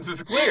conscience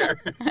is clear.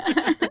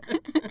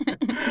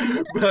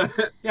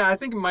 But, yeah, I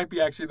think it might be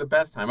actually the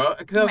best time.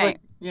 Because I was like,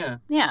 yeah.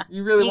 Yeah.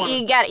 You really want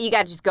You got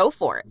to just go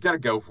for it. Got to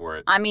go for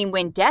it. I mean,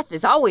 when death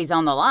is always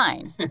on the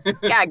line,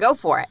 got to go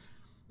for it.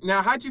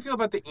 Now, how'd you feel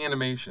about the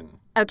animation?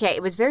 Okay,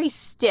 it was very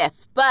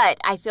stiff, but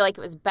I feel like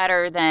it was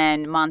better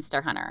than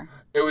Monster Hunter.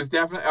 It was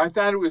definitely, I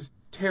thought it was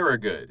Terra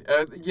good.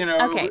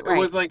 Okay, it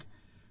was like,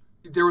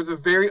 there was a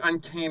very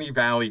uncanny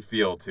valley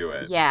feel to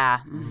it. Yeah.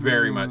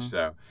 Very much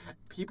so.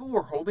 People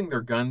were holding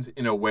their guns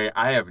in a way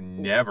I have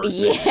never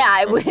seen.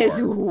 Yeah, it before.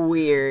 was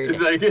weird.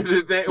 Like,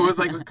 it was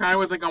like kind of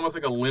with like almost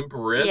like a limp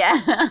wrist.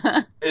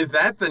 Yeah. Is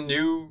that the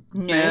new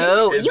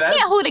No, thing? you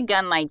can't hold a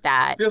gun like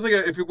that. Feels like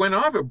if it went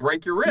off, it'd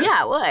break your wrist.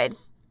 Yeah, it would.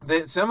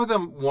 Some of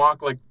them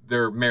walk like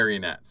they're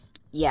marionettes.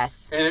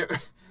 Yes. And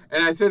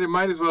I said it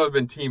might as well have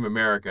been Team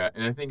America,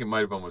 and I think it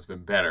might have almost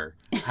been better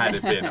had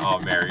it been all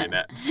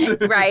marionettes.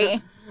 Right.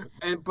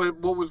 But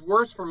what was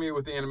worse for me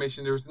with the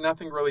animation, there was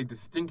nothing really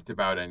distinct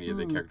about any of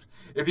the characters.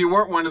 If you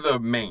weren't one of the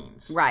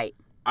mains, Right.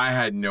 I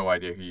had no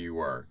idea who you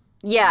were.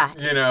 Yeah.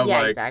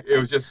 Yeah, exactly. It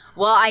was just...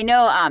 Well, I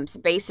know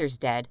Spacer's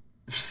dead.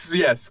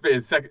 Yes,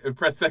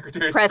 Press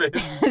Secretary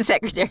Space.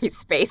 Secretary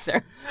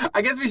Spacer.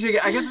 I guess we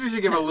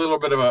should give a little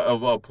bit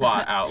of a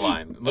plot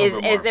outline.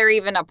 Is there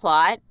even a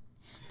plot?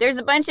 There's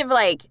a bunch of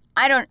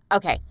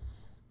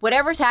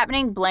whatever's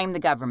happening, blame the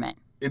government.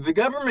 The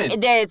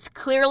government. It's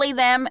clearly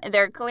them.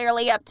 They're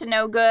clearly up to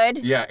no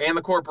good. Yeah, and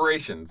the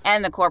corporations.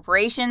 And the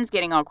corporations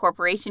getting all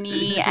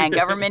corporation-y and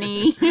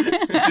government-y.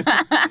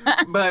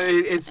 But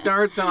it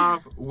starts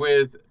off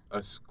with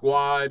a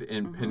squad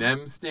in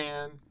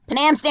Panamstan.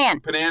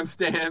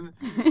 Panamstan.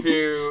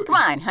 Who Come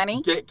on,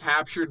 honey. Get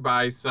captured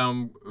by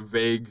some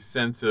vague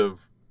sense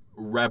of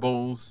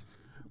rebels.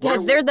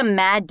 Because they're the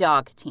Mad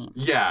Dog team.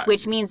 Yeah.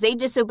 Which means they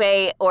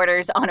disobey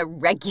orders on a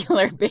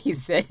regular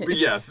basis.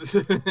 Yes.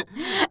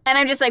 And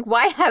I'm just like,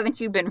 why haven't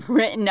you been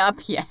written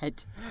up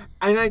yet?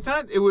 And I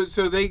thought it was,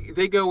 so they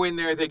go in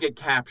there, they get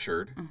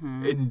captured,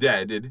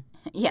 indebted.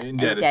 Yeah,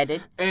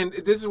 indebted. And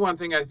this is one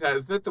thing I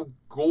thought the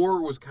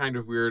gore was kind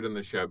of weird in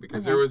the show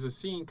because there was a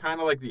scene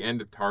kind of like the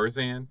end of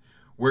Tarzan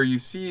where you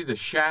see the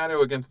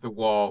shadow against the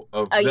wall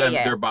of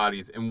their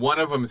bodies, and one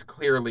of them is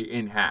clearly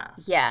in half.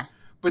 Yeah.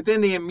 But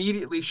then they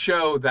immediately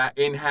show that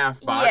in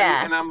half body,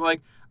 and I'm like,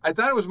 I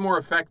thought it was more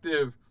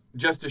effective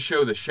just to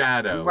show the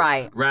shadow,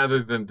 right, rather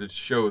than to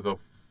show the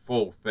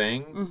full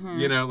thing.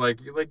 You know,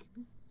 like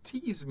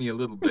tease me a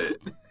little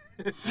bit.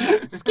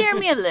 Scare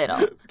me a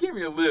little. Scare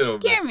me a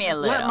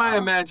little. Let my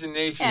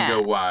imagination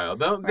go wild.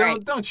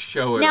 Don't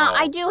show it. Now all.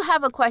 I do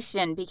have a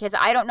question because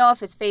I don't know if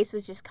his face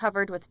was just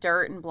covered with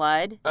dirt and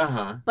blood.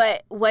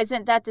 But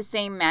wasn't that the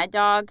same Mad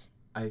Dog?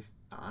 I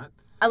thought.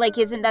 Like,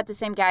 isn't that the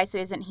same guy? So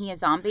isn't he a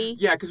zombie?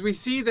 Yeah, because we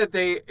see that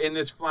they in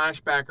this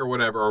flashback or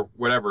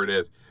whatever it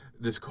is,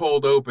 this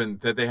cold open,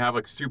 that they have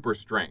like super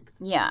strength.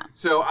 Yeah.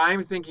 So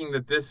I'm thinking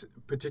that this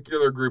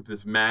particular group,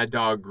 this Mad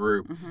Dog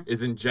group,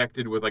 is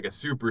injected with like a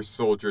super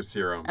soldier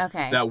serum.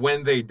 Okay. That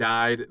when they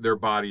died, their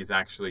bodies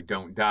actually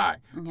don't die.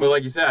 Okay. But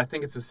like you said, I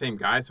think it's the same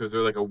guy. So is there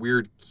like a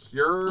weird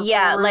cure?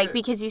 Yeah, for like it?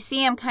 because you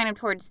see him kind of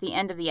towards the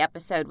end of the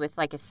episode with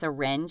like a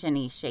syringe and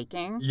he's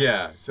shaking.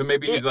 Yeah. So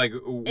maybe he's like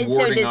warding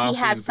So does off he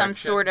have the some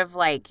infection? sort of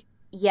like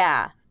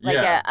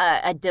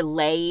a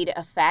delayed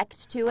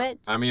effect to it?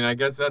 I mean, I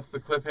guess that's the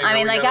cliffhanger. I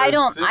mean, we like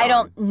gotta I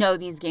don't know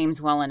these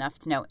games well enough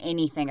to know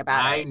anything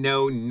about it. I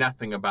know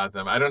nothing about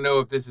them. I don't know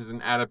if this is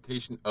an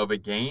adaptation of a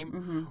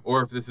game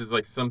or if this is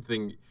like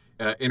something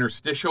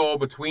interstitial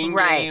between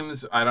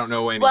games. I don't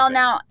know anything. Well,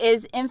 now,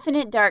 is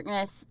Infinite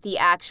Darkness the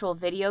actual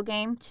video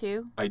game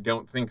too? I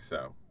don't think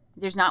so.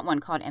 There's not one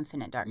called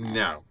Infinite Darkness.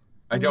 No,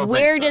 I don't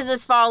Where think so. does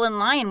this fall in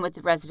line with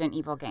the Resident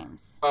Evil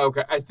games?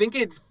 Okay, I think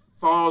it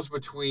falls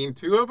between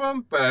two of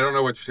them, but I don't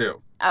know which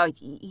two. Oh,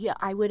 yeah,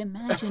 I would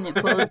imagine it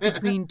falls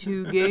between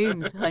two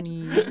games,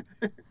 honey.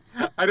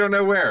 I don't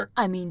know where.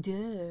 I mean,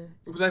 duh.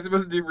 Was I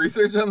supposed to do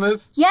research on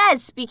this?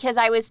 Yes, because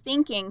I was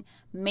thinking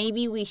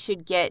maybe we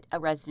should get a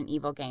Resident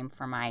Evil game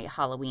for my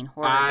Halloween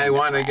horror. I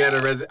want to get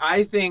a Resident.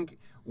 I think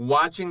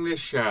watching this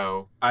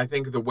show, I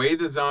think the way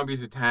the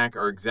zombies attack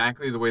are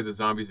exactly the way the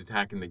zombies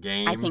attack in the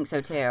game. I think so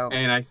too.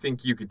 And I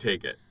think you could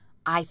take it.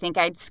 I think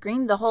I'd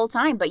scream the whole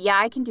time, but yeah,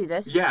 I can do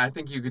this. Yeah, I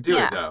think you could do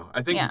it though.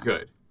 I think you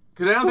could.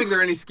 Because I don't think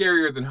they're any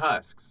scarier than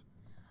husks.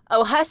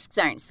 Oh, husks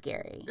aren't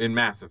scary. In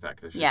Mass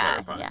Effect, I should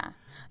Yeah, clarify.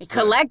 yeah.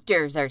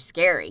 Collectors are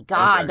scary.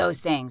 God, Okay. those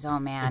things. Oh,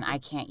 man, I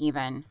can't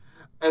even.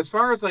 As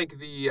far as like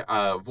the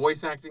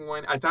voice acting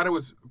one, I thought it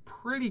was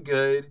pretty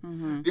good.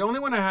 Mm-hmm. The only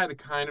one I had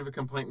kind of a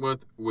complaint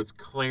with was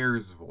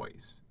Claire's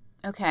voice.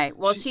 Okay,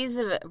 well, she's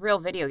a real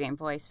video game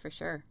voice for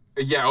sure.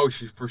 Yeah, oh,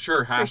 she for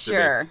sure has For to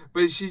sure. be.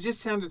 But she just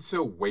sounded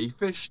so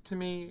waifish to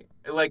me.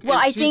 Like, Well,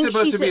 and I she's think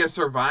supposed she's to be a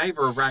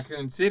survivor of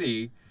Raccoon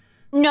City.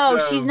 No,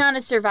 So- she's not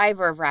a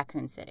survivor of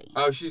Raccoon City.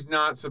 Oh, she's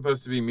not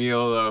supposed to be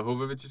Mila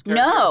Jovovich's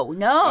character? No.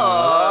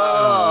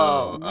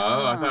 Oh, No.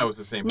 I thought it was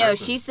the same No,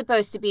 person. she's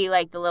supposed to be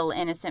like the little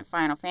innocent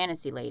Final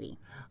Fantasy lady.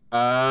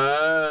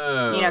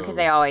 Oh. You know, because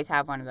they always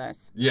have one of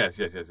those. Yes.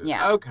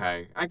 Yeah.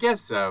 Okay, I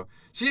guess so.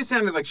 She just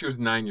sounded like she was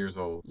 9 years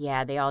old.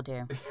 Yeah, they all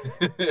do.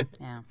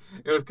 Yeah.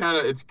 It's kind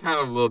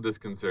of a little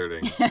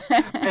disconcerting.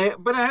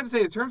 But I have to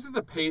say, in terms of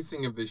the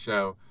pacing of the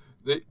show,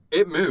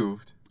 it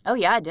moved. Oh,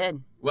 yeah, I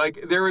did.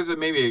 Like, there was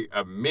maybe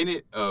a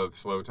minute of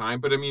slow time,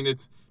 but I mean,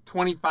 it's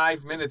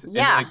 25 minutes.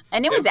 Yeah,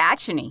 and it was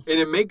actiony. And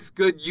it makes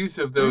good use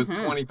of those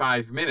Mhm.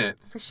 25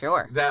 minutes. For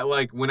sure. That,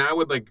 like, when I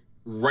would, like,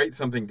 write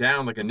something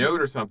down, like a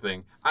note or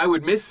something, I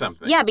would miss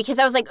something. Yeah, because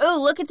I was like,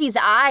 oh, look at these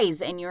eyes.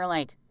 And you were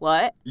like,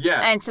 what?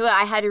 Yeah. And so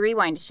I had to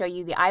rewind to show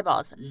you the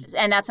eyeballs.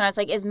 And that's when I was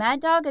like, is Mad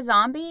Dog a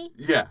zombie?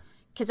 Yeah.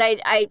 Because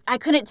I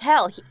couldn't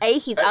tell.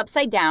 He's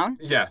upside down.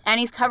 Yes. And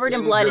he's covered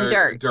in blood and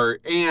dirt.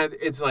 And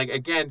it's like,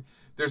 again,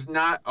 there's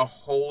not a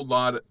whole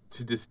lot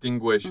to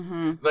distinguish.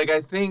 Mhm. Like,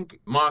 I think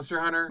Monster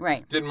Hunter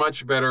Right. did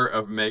much better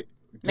of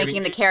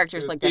Making the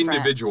characters look different.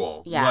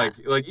 individual. Yeah.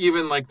 Like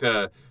even like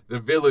the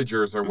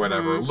villagers or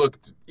whatever Mhm.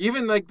 looked,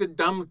 even like the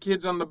dumb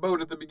kids on the boat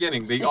at the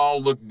beginning, they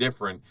all looked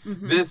different.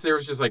 Mhm. There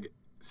was just like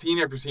scene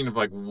after scene of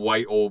like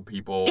white old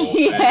people.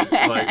 Yeah.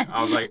 And, like,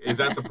 I was like, is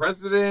that the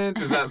president?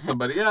 Is that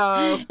somebody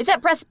else? Is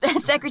that Press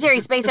Secretary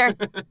Spacer?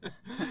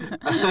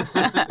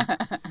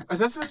 Is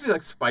that supposed to be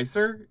like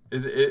Spicer?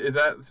 Is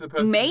that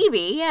supposed to?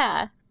 Maybe,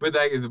 yeah. But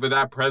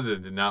that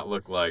president did not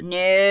look like.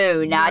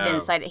 No, not No.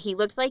 inside. He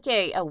looked like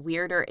a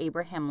weirder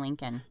Abraham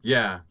Lincoln.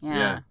 Yeah.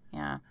 Yeah.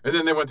 And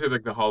then they went through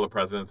like the Hall of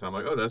Presidents, and I'm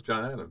like, oh, that's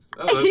John Adams.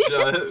 Oh,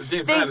 that's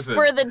James Thanks Madison.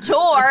 for the tour.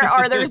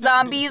 Are there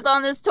zombies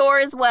on this tour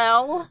as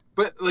well?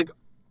 But like,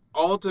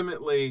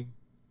 ultimately,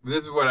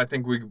 this is what I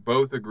think we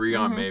both agree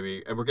on, Mhm.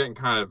 maybe, and we're getting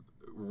kind of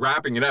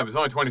wrapping it up. It's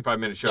only a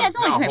 25-minute show. Yeah, it's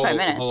only not a 25 whole,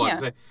 minutes, whole lot yeah.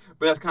 to say.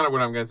 But that's kind of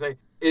what I'm gonna say.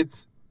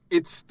 It's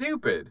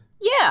stupid,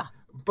 Yeah.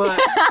 but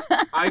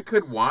I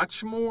could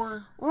watch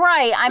more.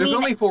 Right. I There's mean,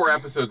 only 4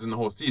 episodes in the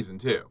whole season,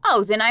 too.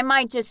 oh, then I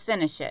might just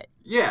finish it.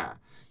 Yeah,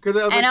 because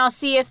I was And like, I'll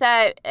see if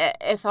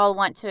I'll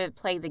want to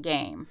play the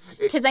game.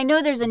 Because I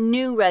know there's a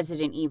new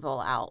Resident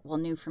Evil out. Well,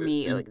 new for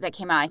me. That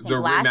came out, I think, the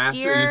last remastered.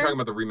 year. You're talking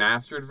about the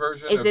remastered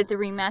version? Is it the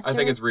remastered? I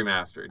think it's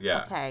remastered.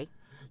 Yeah. Okay.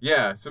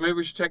 Yeah. So maybe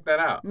we should check that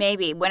out.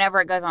 Maybe, whenever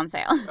it goes on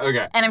sale.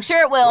 Okay. And I'm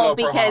sure it will Well,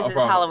 because it's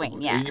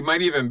Halloween, yeah. It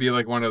might even be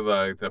like one of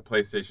the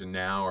PlayStation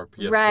Now or PS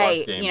Plus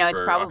Right. games. You know, it's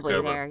for probably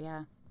October. there,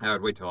 yeah. I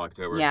would wait till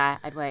October. Yeah,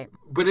 I'd wait.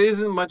 But it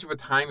isn't much of a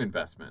time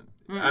investment.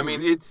 I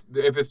mean, if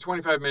it's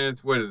 25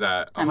 minutes, what is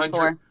that? Times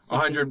 4.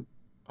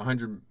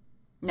 100.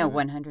 No,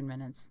 100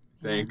 minutes.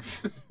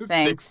 Thanks.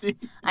 Thanks. 60.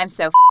 I'm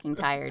so fucking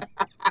tired.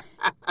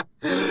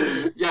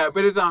 Yeah,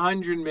 but it's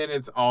 100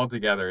 minutes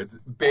altogether. It's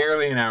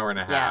barely an hour and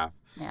a half.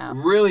 Yeah.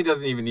 Really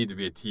doesn't even need to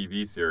be a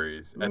TV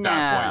series at that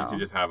point. You No. could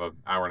just have an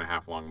hour and a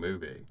half long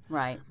movie.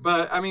 Right.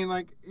 But I mean,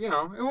 like, you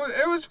know,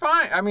 it was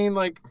fine. I mean,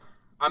 like,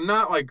 I'm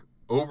not like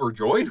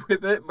overjoyed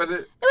with it, but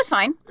It was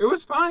fine. it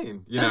was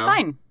fine. You It was know?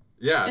 fine.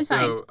 Yeah. It was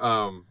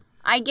so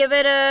I give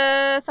it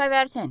a 5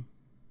 out of 10.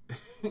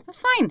 It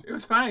was fine. it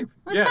was fine.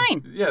 It was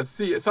fine. Yeah.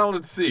 C,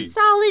 solid C.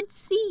 Solid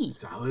C.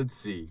 Solid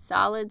C.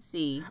 Solid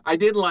C. I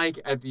did like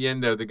at the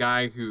end though the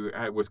guy who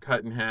was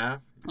cut in half.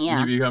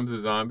 Yeah. He becomes a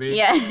zombie.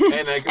 Yeah.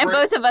 And, like, And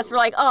both of us were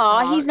like,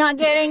 oh, he's not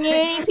getting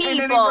any And people.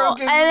 then he broke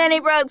his- And then he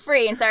broke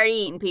free and started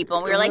eating people.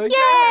 And we were like, "Yay!"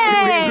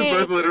 We yay!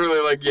 both literally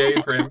like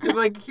yayed for him because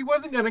like he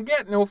wasn't gonna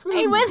get no food.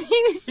 He was He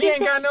ain't just,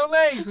 got no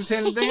legs,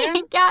 Lieutenant he Dan.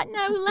 ain't got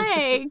no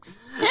legs.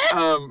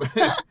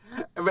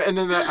 And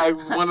then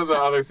one of the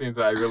other scenes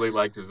that I really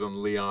liked was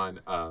when Leon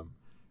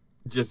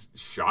just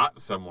shot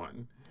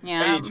someone.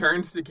 Yeah. And he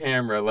turns to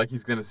camera like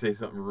he's gonna say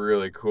something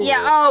really cool.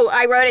 Yeah, oh,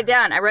 I wrote it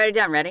down.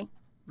 Ready?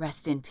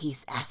 Rest in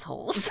peace,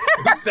 assholes.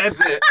 That's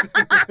it.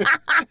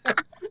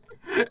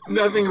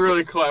 Nothing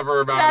really clever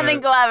about Nothing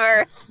it.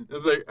 clever.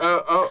 It's like,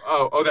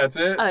 oh, that's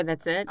it? Oh,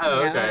 that's it?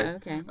 Oh, Yeah,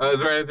 okay. okay.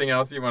 Is there anything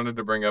else you wanted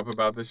to bring up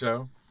about the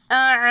show?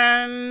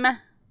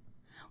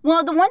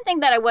 Well, the one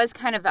thing that I was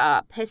kind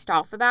of pissed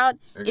off about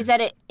Okay. is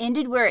that it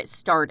ended where it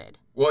started.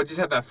 Well, it just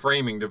had that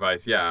framing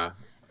device, yeah.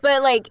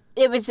 But, like,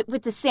 it was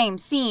with the same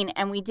scene,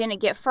 and we didn't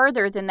get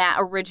further than that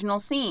original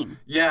scene.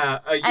 Yeah,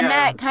 yeah. And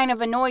that kind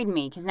of annoyed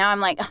me, because now I'm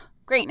like, "Ugh,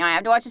 great, now I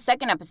have to watch a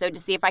second episode to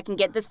see if I can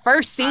get this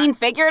first scene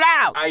figured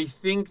out. I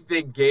think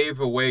they gave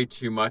away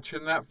too much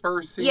in that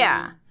first scene.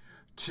 Yeah.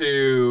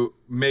 To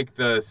make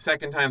the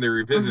second time they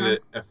revisit Mhm.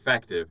 it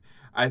effective.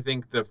 I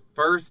think the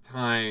first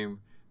time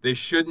they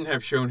shouldn't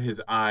have shown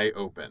his eye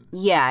open.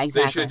 Yeah,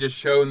 exactly. They should have just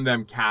shown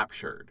them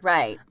captured.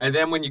 Right. And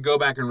then when you go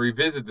back and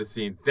revisit the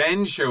scene,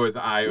 then show his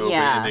eye open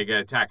and they get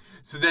attacked.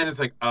 So then it's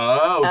like,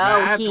 that's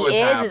what's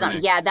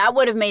happening. Yeah, that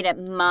would have made it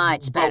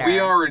much better. But we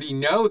already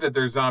know that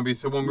there's zombies,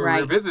 so when we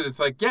revisit, it's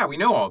like, yeah, we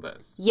know all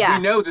this. Yeah.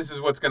 We know this is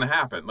what's going to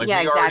happen. Like,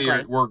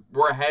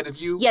 we're ahead of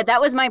you. Yeah,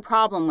 that was my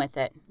problem with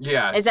it.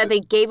 Yeah. Is that they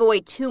gave away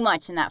too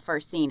much in that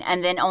first scene,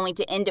 and then only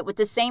to end it with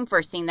the same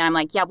first scene that I'm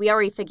like, yeah, we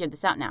already figured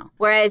this out now.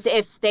 Whereas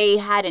if they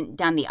hadn't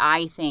done the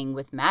eye thing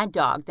with Mad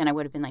Dog, then I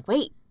would have been like,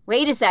 wait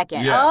a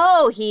second. Yeah.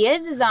 Oh, he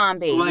is a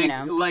zombie.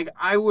 Like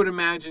I would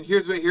imagine.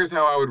 Here's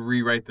how I would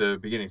rewrite the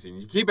beginning scene.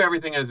 You keep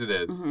everything as it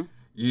is. Mm-hmm.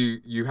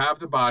 You have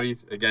the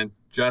bodies again,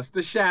 just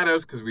the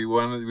shadows because we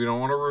don't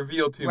want to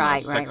reveal too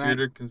much. Sexier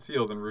to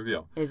conceal than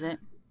reveal. Is it?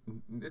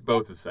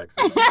 Both is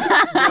sexy.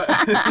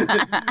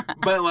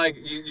 but like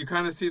you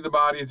kind of see the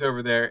bodies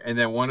over there, and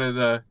then one of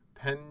the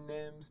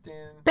Panam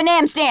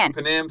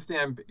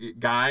Stan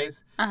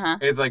guys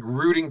is like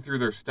rooting through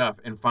their stuff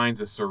and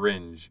finds a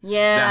syringe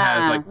that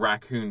has like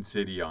Raccoon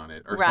City on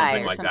it or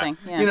something like that.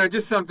 Yeah.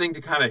 Just something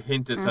to kind of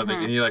hint at something,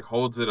 and he like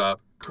holds it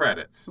up.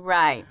 Credits.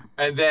 Right.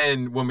 And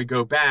then when we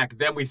go back,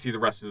 then we see the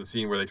rest of the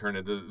scene where they turn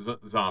into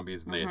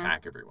zombies and they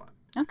attack everyone.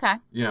 Okay.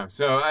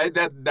 So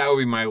that would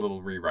be my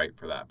little rewrite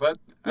for that. But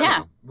I don't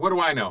know. What do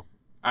I know?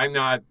 I'm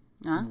not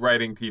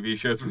writing TV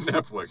shows for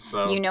Netflix.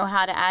 So you know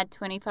how to add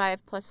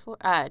 25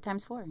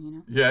 times 4,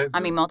 Yeah. I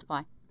mean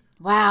multiply.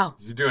 Wow.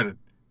 You're doing it.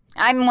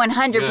 I'm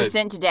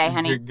 100% today,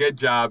 honey. Good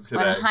job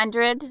today.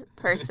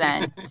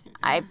 100%.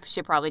 I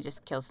should probably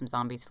just kill some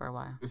zombies for a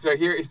while. So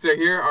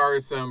here are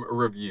some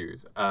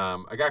reviews.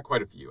 I got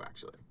quite a few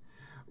actually.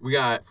 We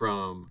got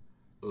from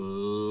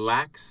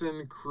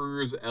Laxon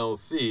Cruz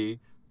LC.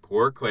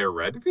 Poor Claire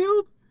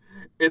Redfield?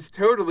 It's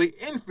totally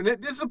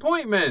infinite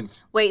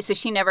disappointment. Wait, so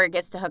she never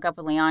gets to hook up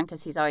with Leon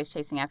because he's always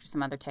chasing after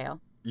some other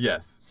tail?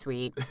 Yes.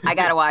 Sweet. I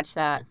gotta watch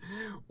that.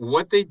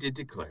 What they did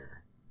to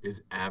Claire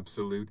is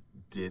absolute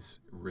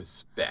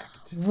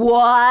disrespect.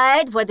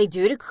 What? What'd they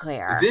do to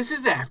Claire? This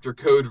is after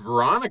Code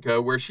Veronica,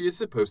 where she is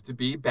supposed to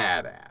be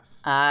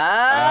badass. Okay.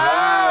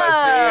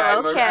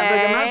 I'm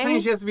not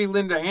saying she has to be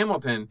Linda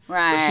Hamilton.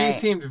 Right. But she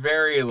seemed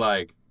very,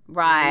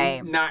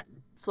 not...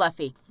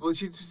 Fluffy. Well,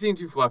 she seemed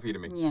too fluffy to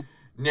me. Yeah.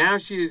 Now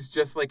she is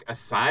just like a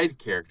side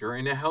character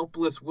and a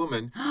helpless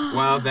woman,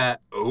 while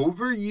that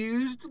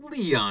overused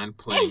Leon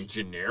playing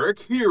generic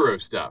hero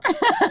stuff.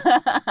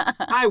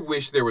 I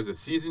wish there was a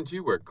season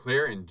 2 where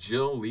Claire and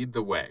Jill lead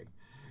the way.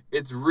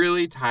 It's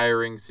really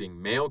tiring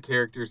seeing male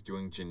characters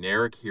doing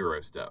generic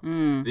hero stuff.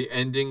 The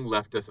ending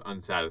left us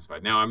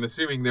unsatisfied. Now, I'm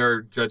assuming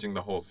they're judging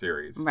the whole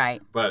series.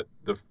 Right. But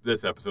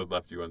this episode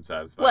left you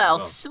unsatisfied. Well,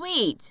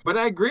 sweet. But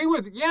I agree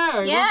with,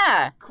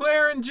 Yeah.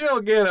 Claire and Jill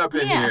get up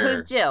in here. Yeah,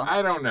 who's Jill?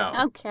 I don't know.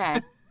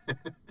 Okay.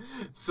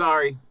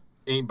 Sorry,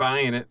 ain't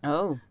buying it.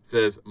 Oh.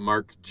 Says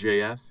Mark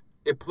JS.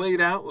 It played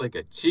out like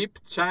a cheap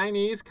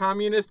Chinese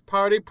Communist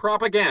Party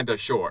propaganda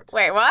short.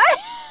 Wait, what?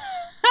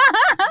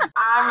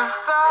 I'm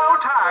so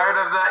tired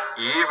of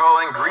the evil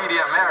and greedy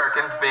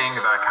Americans being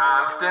the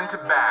constant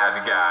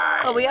bad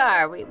guy. Well, we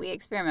are. We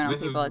experiment on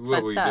people. It's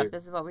fun stuff.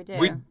 This is what we do.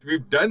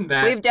 We've done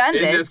that in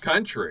this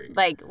country.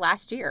 Like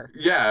last year.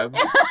 Yeah.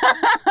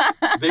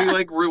 They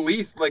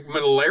released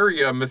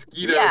malaria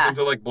mosquitoes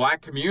into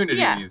black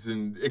communities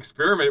and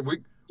experiment.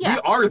 We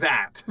are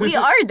that. We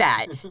are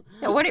that.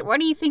 What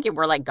are you thinking?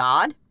 We're like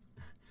God?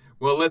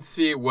 Well, let's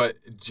see what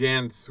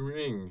Jan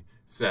Swing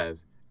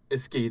says. A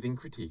scathing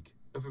critique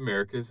of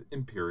America's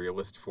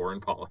imperialist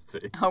foreign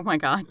policy. Oh my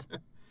God.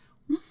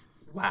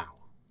 Wow.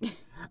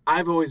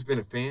 I've always been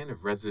a fan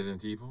of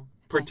Resident Evil,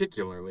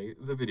 particularly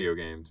the video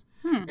games.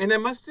 And I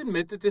must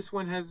admit that this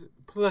one has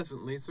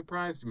pleasantly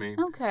surprised me.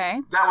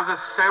 Okay. That was a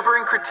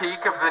sobering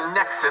critique of the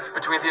nexus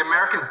between the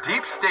American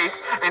deep state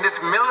and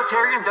its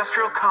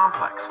military-industrial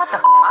complex. What the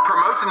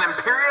promotes an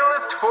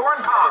imperialist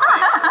foreign policy.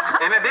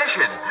 In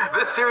addition,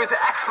 this series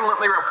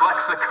excellently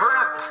reflects the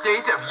current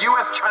state of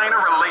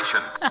U.S.-China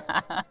relations.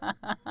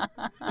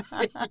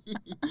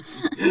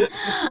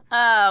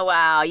 Oh,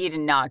 wow. You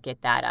did not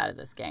get that out of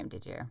this game,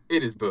 did you?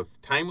 It is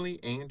both timely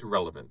and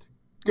relevant.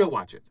 Go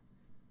watch it.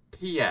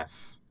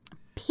 P.S.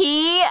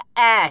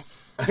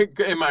 P.S.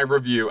 In my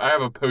review. I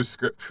have a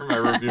postscript for my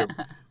review.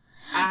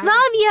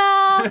 Love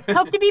ya!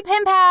 Hope to be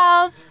pen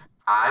pals.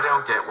 I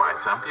don't get why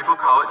some people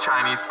call it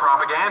Chinese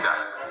propaganda.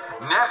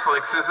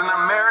 Netflix is an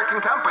American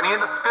company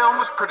and the film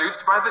was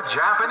produced by the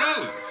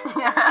Japanese.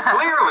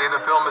 Clearly, the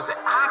film is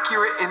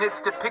accurate in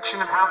its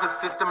depiction of how the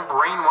system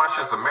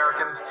brainwashes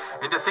Americans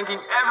into thinking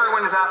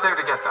everyone is out there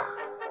to get them.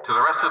 To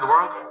the rest of the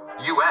world,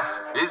 U.S.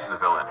 is the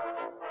villain,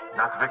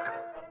 not the victim.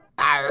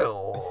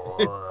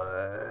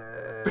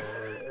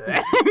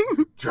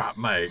 Drop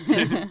mic.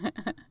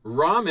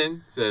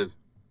 Ramen says,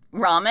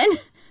 Ramen?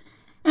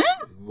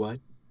 What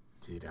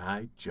did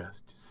I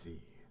just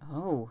see?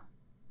 Oh.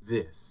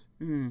 This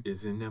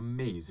is an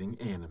amazing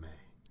anime.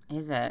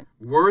 Is it?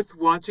 Worth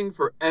watching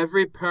for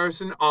every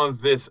person on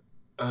this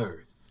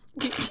earth.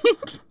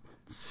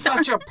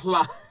 Such a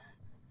plot.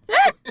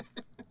 I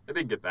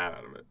didn't get that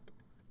out of it.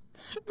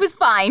 It was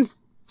fine.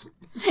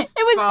 It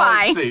was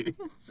fine. C.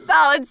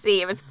 Solid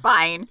C. It was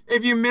fine.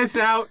 If you miss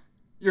out,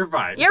 you're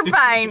fine. You're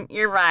fine.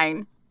 You're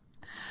fine.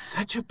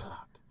 Such a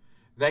plot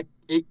that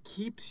it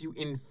keeps you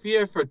in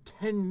fear for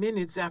 10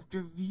 minutes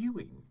after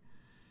viewing.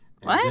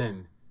 And What?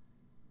 then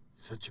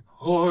such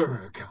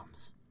horror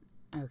comes.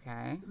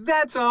 Okay.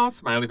 That's all.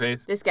 Smiley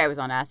face. This guy was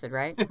on acid,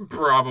 right?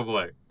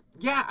 Probably.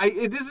 Yeah,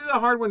 this is a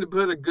hard one to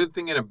put a good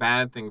thing and a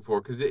bad thing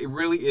for because it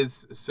really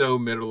is so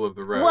middle of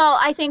the road. Well,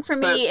 I think for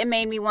But- me, it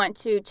made me want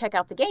to check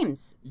out the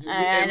games.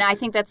 And I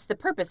think that's the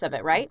purpose of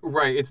it, right?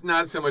 Right. It's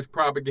not so much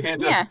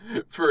propaganda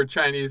for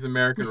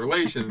Chinese-American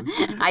relations.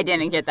 I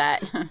didn't get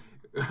that.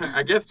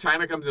 I guess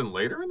China comes in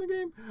later in the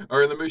game?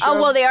 Or in the show? Oh,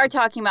 well, they are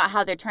talking about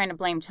how they're trying to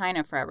blame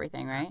China for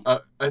everything, right?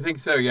 I think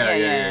so,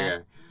 yeah.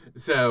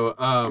 So,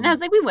 And I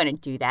was like, we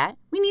wouldn't do that.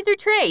 We need their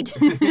trade.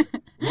 we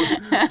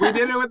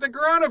did it with the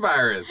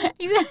coronavirus.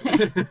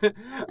 Exactly.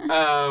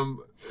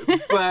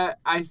 But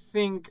I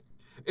think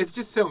it's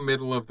just so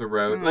middle of the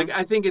road. Mm. Like,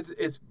 I think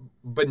it's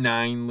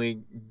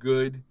benignly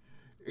good.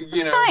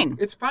 It's fine.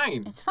 It's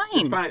fine. It's fine.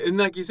 It's fine. And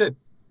like you said,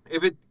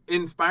 if it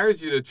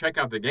inspires you to check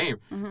out the game,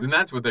 then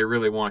that's what they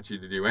really want you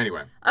to do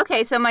anyway.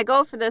 Okay, so my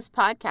goal for this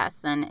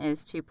podcast then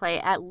is to play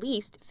at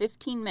least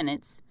 15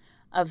 minutes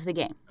of the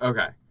game.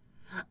 Okay.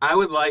 I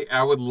would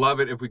love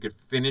it if we could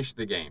finish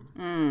the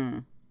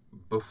game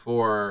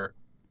before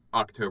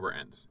October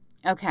ends.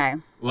 Okay.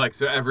 Like,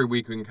 so every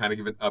week we can kind of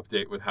give an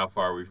update with how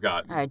far we've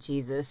gotten. Oh,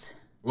 Jesus.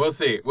 We'll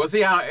see. We'll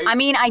see how... I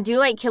mean, I do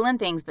like killing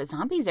things, but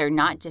zombies are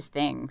not just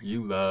things.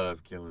 You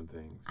love killing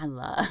things. I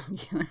love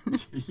killing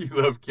You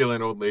love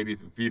killing old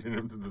ladies and feeding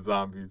them to the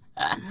zombies.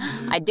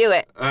 I do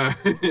it.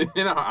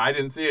 I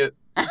didn't see it.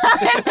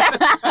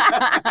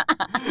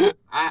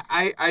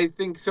 I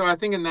think so. I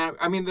think in that...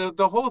 I mean,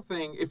 the whole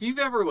thing, if you've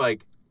ever,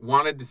 like,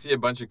 wanted to see a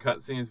bunch of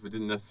cutscenes but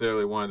didn't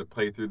necessarily want to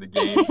play through the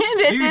game.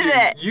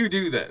 You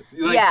do this.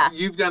 Like, yeah.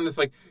 You've done this.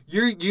 Like,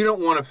 you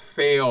don't want to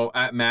fail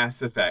at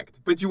Mass Effect,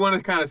 but you want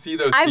to kind of see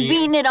those I've scenes.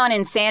 beaten it on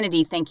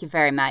Insanity, thank you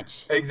very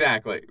much.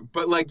 Exactly.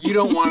 But, like, you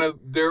don't want to...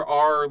 There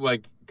are,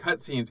 like,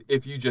 cutscenes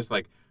if you just,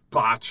 like,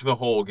 botch the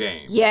whole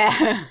game.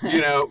 Yeah. You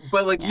know?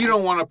 But, like, you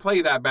don't want to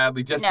play that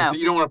badly just to No. see...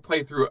 You don't want to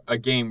play through a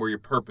game where you're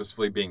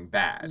purposefully being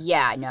bad.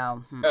 Yeah,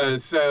 no.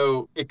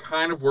 So it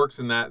kind of works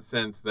in that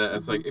sense that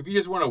it's like, if you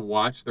just want to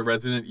watch the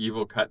Resident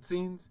Evil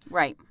cutscenes,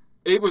 Right.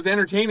 it was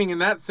entertaining in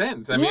that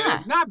sense. I mean, Yeah.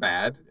 it's not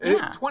bad.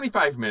 Yeah.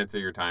 25 minutes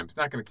of your time. It's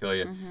not going to kill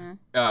you.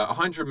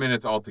 100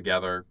 minutes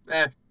altogether.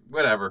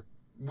 Whatever.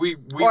 We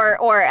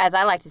Or as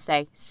I like to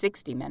say,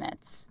 60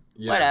 minutes.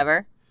 Yeah.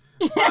 Whatever.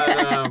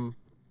 But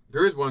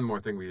there is one more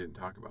thing we didn't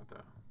talk about,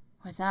 though.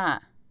 What's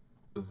that?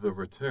 The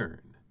return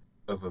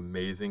of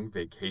Amazing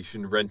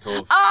Vacation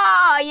Rentals.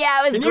 Oh,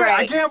 yeah, it was great.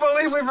 I can't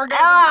believe we forgot.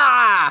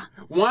 Ah!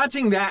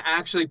 Watching that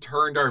actually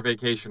turned our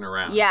vacation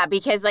around. Yeah,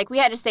 because, like, we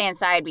had to stay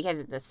inside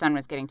because the sun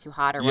was getting too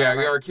hot or Yeah,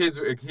 whatever. our kids.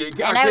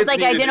 And I was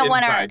like, I didn't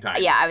want our... Time.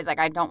 Yeah, I was like,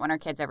 I don't want our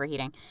kids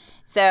overheating.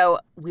 So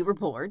we were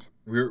bored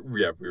We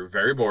were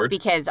very bored.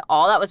 because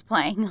all that was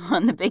playing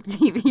on the big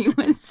TV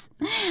was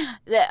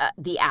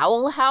the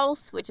Owl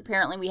House, which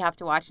apparently we have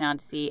to watch now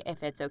to see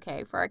if it's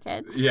okay for our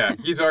kids. Yeah,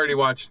 he's already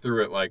watched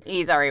through it. Like,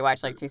 He's already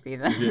watched like 2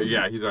 seasons.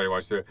 yeah, he's already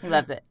watched through it. He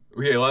loves it.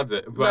 He loves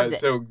it. But Loves it.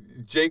 so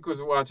Jake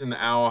was watching the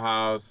Owl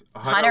House.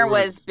 Hunter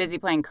was busy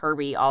playing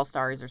Kirby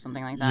All-Stars or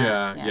something like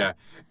that. Yeah.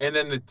 And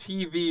then the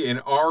TV in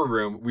our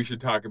room, we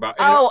should talk about.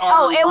 In Oh,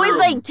 our it was room,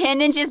 like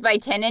 10 inches by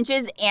 10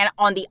 inches, and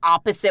on the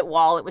opposite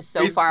wall, it was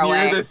so far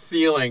away. Near the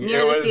ceiling.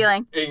 Near the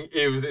ceiling.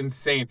 It was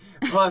insane.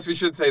 Plus, we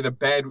should say the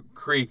bed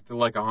creaked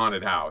like a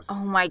haunted house.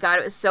 Oh my God,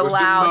 it was so It was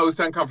loud. the most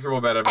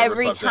uncomfortable bed I've ever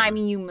Every slept time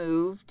in. you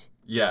moved,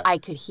 Yeah. I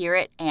could hear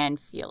it and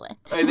feel it.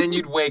 And then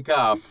you'd wake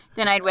up.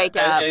 Then I'd wake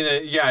up.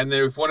 And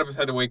then if one of us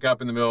had to wake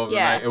up in the middle of the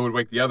Yeah. night, it would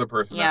wake the other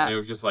person Yeah. up, and it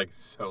was just like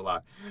so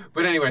loud.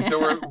 But anyway,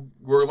 so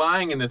we're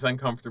lying in this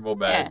uncomfortable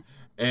bed,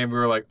 and we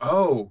were like,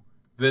 oh,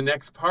 the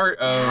next part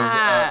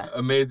of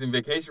Amazing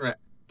Vacation Rent,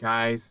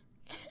 guys,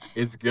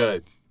 it's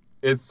good.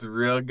 It's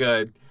real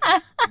good.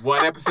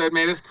 One episode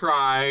made us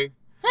cry.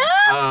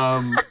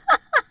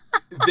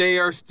 They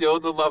are still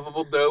the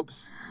lovable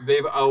dopes.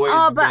 They've always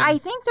Oh, but been. I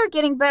think they're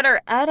getting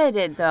better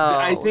edited, though.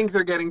 I think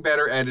they're getting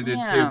better edited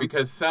Yeah. too,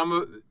 because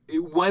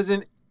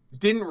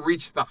didn't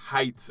reach the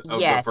heights of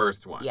the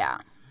first one. Yeah.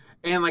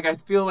 And like I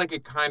feel like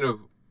it kind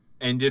of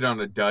ended on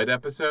a dud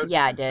episode.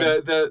 Yeah, it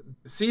did. The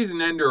season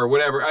ender or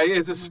whatever,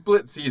 it's a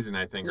split season,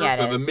 I think. Yeah,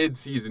 so it the is.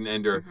 mid-season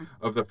ender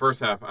of the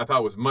first half, I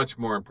thought was much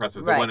more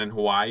impressive. The Right. one in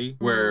Hawaii,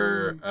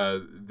 where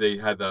they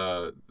had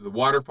the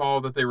waterfall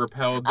that they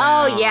rappelled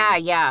down. Oh,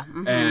 yeah.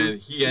 Mhm. And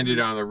he ended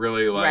on a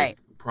really like Right.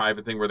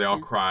 private thing where they all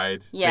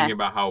cried, Yeah. thinking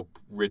about how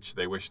rich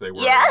they wish they were.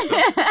 Yeah.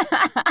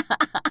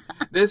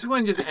 This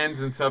one just ends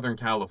in Southern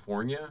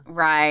California,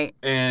 Right.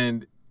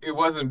 and it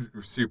wasn't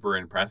super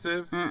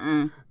impressive.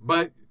 Mm-mm.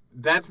 But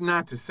that's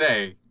not to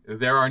say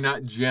there are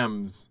not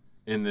gems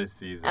in this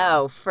season.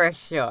 Oh, for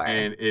sure.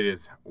 And it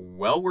is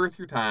well worth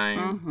your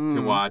time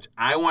to Mhm. watch.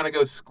 I want to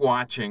go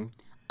squatching.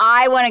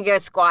 I want to go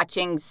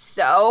squatching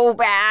so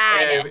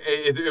bad.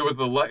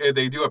 And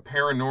they do a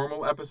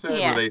paranormal episode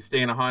where they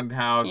stay in a haunted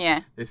house.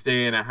 Yeah. They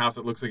stay in a house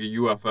that looks like a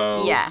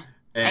UFO. Yeah.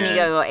 And you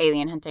go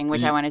alien hunting,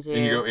 which I want to do.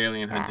 And you go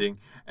alien hunting.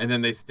 And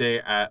then they stay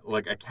at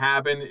like a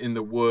cabin in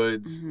the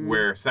woods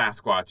where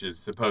Sasquatch is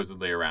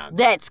supposedly around.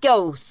 Let's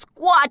go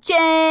squatching!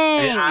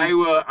 And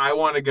I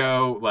want to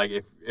go, like,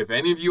 if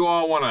any of you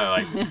all want to,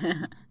 like,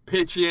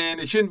 pitch in.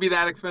 It shouldn't be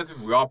that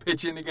expensive. We all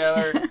pitch in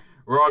together.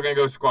 We're all going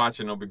to go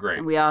squatching. It'll be great.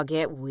 And we all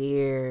get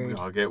weird.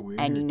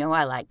 And you know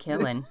I like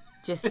killing.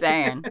 Just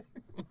saying.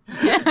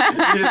 You're just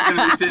going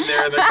to be sitting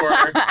there in the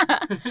corner.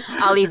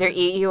 I'll either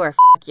eat you or f***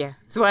 you.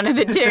 It's one of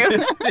the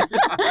two.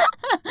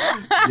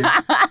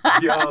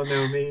 Y'all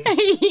know me.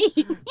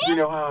 You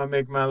know how I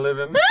make my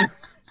living.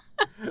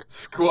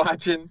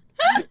 Squatching.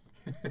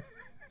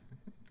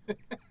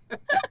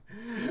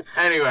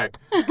 Anyway,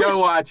 go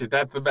watch it.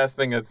 That's the best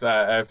thing that's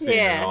I've seen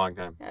in a long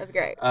time. That's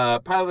great.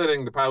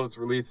 Piloting the Pilots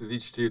releases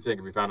each Tuesday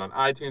can be found on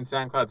iTunes,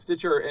 SoundCloud,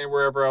 Stitcher, and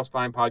wherever else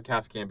fine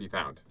podcasts can be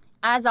found.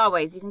 As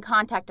always, you can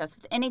contact us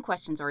with any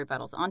questions or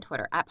rebuttals on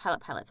Twitter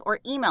 @PilotPilots or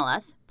email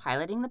us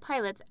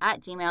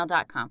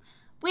pilotingthepilots@gmail.com.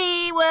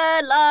 We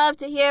would love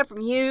to hear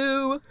from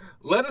you.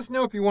 Let us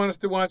know if you want us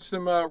to watch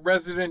some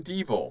Resident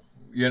Evil.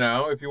 You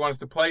know, if you want us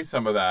to play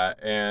some of that.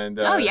 And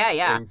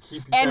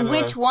And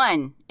which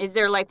one? Is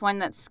there like one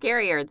that's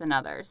scarier than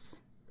others?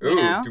 Ooh,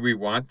 know? Do we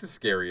want the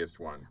scariest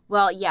one?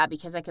 Well, yeah,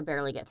 because I could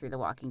barely get through the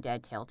Walking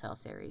Dead Telltale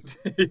series.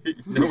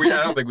 No, I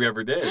don't think we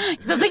ever did.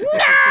 Because I was like, no,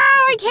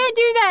 I can't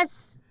do this.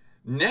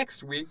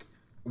 Next week,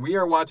 we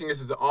are watching,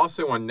 this is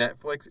also on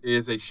Netflix,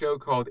 is a show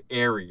called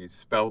Ares,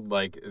 spelled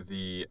like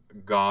the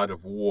god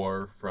of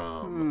war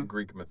from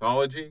Greek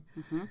mythology.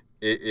 Mm-hmm.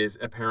 It is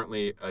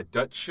apparently a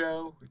Dutch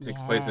show. It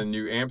takes place in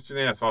New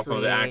Amsterdam. I saw some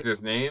of the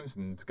actors' names,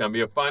 and it's going to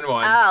be a fun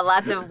one. Oh,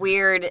 lots of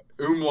weird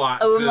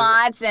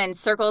umlauts and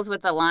circles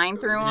with a line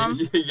through them.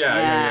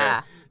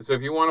 Yeah. So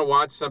if you want to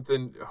watch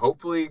something,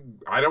 hopefully,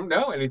 I don't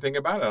know anything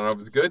about it. I don't know if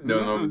it's good.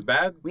 Don't know if it's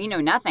bad. We know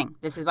nothing.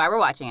 This is why we're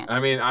watching it. I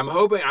mean, I'm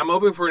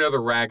hoping for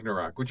another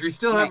Ragnarok, which we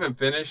still haven't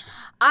finished.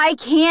 I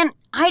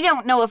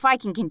don't know if I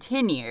can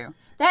continue.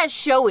 That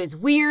show is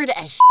weird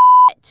as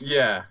shit.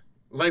 Yeah.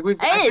 Like weird.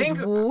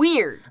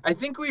 I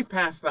think we've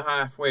passed the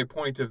halfway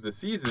point of the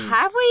season.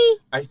 Have we?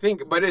 I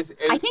think, but I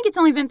think it's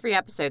only been 3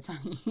 episodes,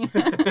 honey.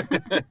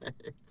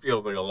 It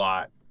feels like a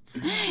lot.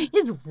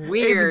 It's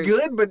weird. It's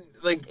good, but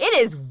like it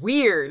is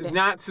weird.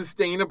 Not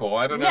sustainable.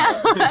 I don't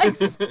know.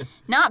 It's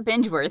not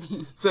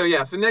binge-worthy. So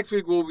next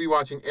week we'll be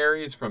watching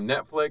Ares from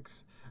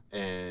Netflix,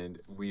 and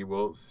we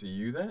will see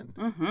you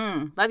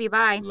then. Love you.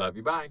 Bye. Love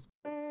you. Bye.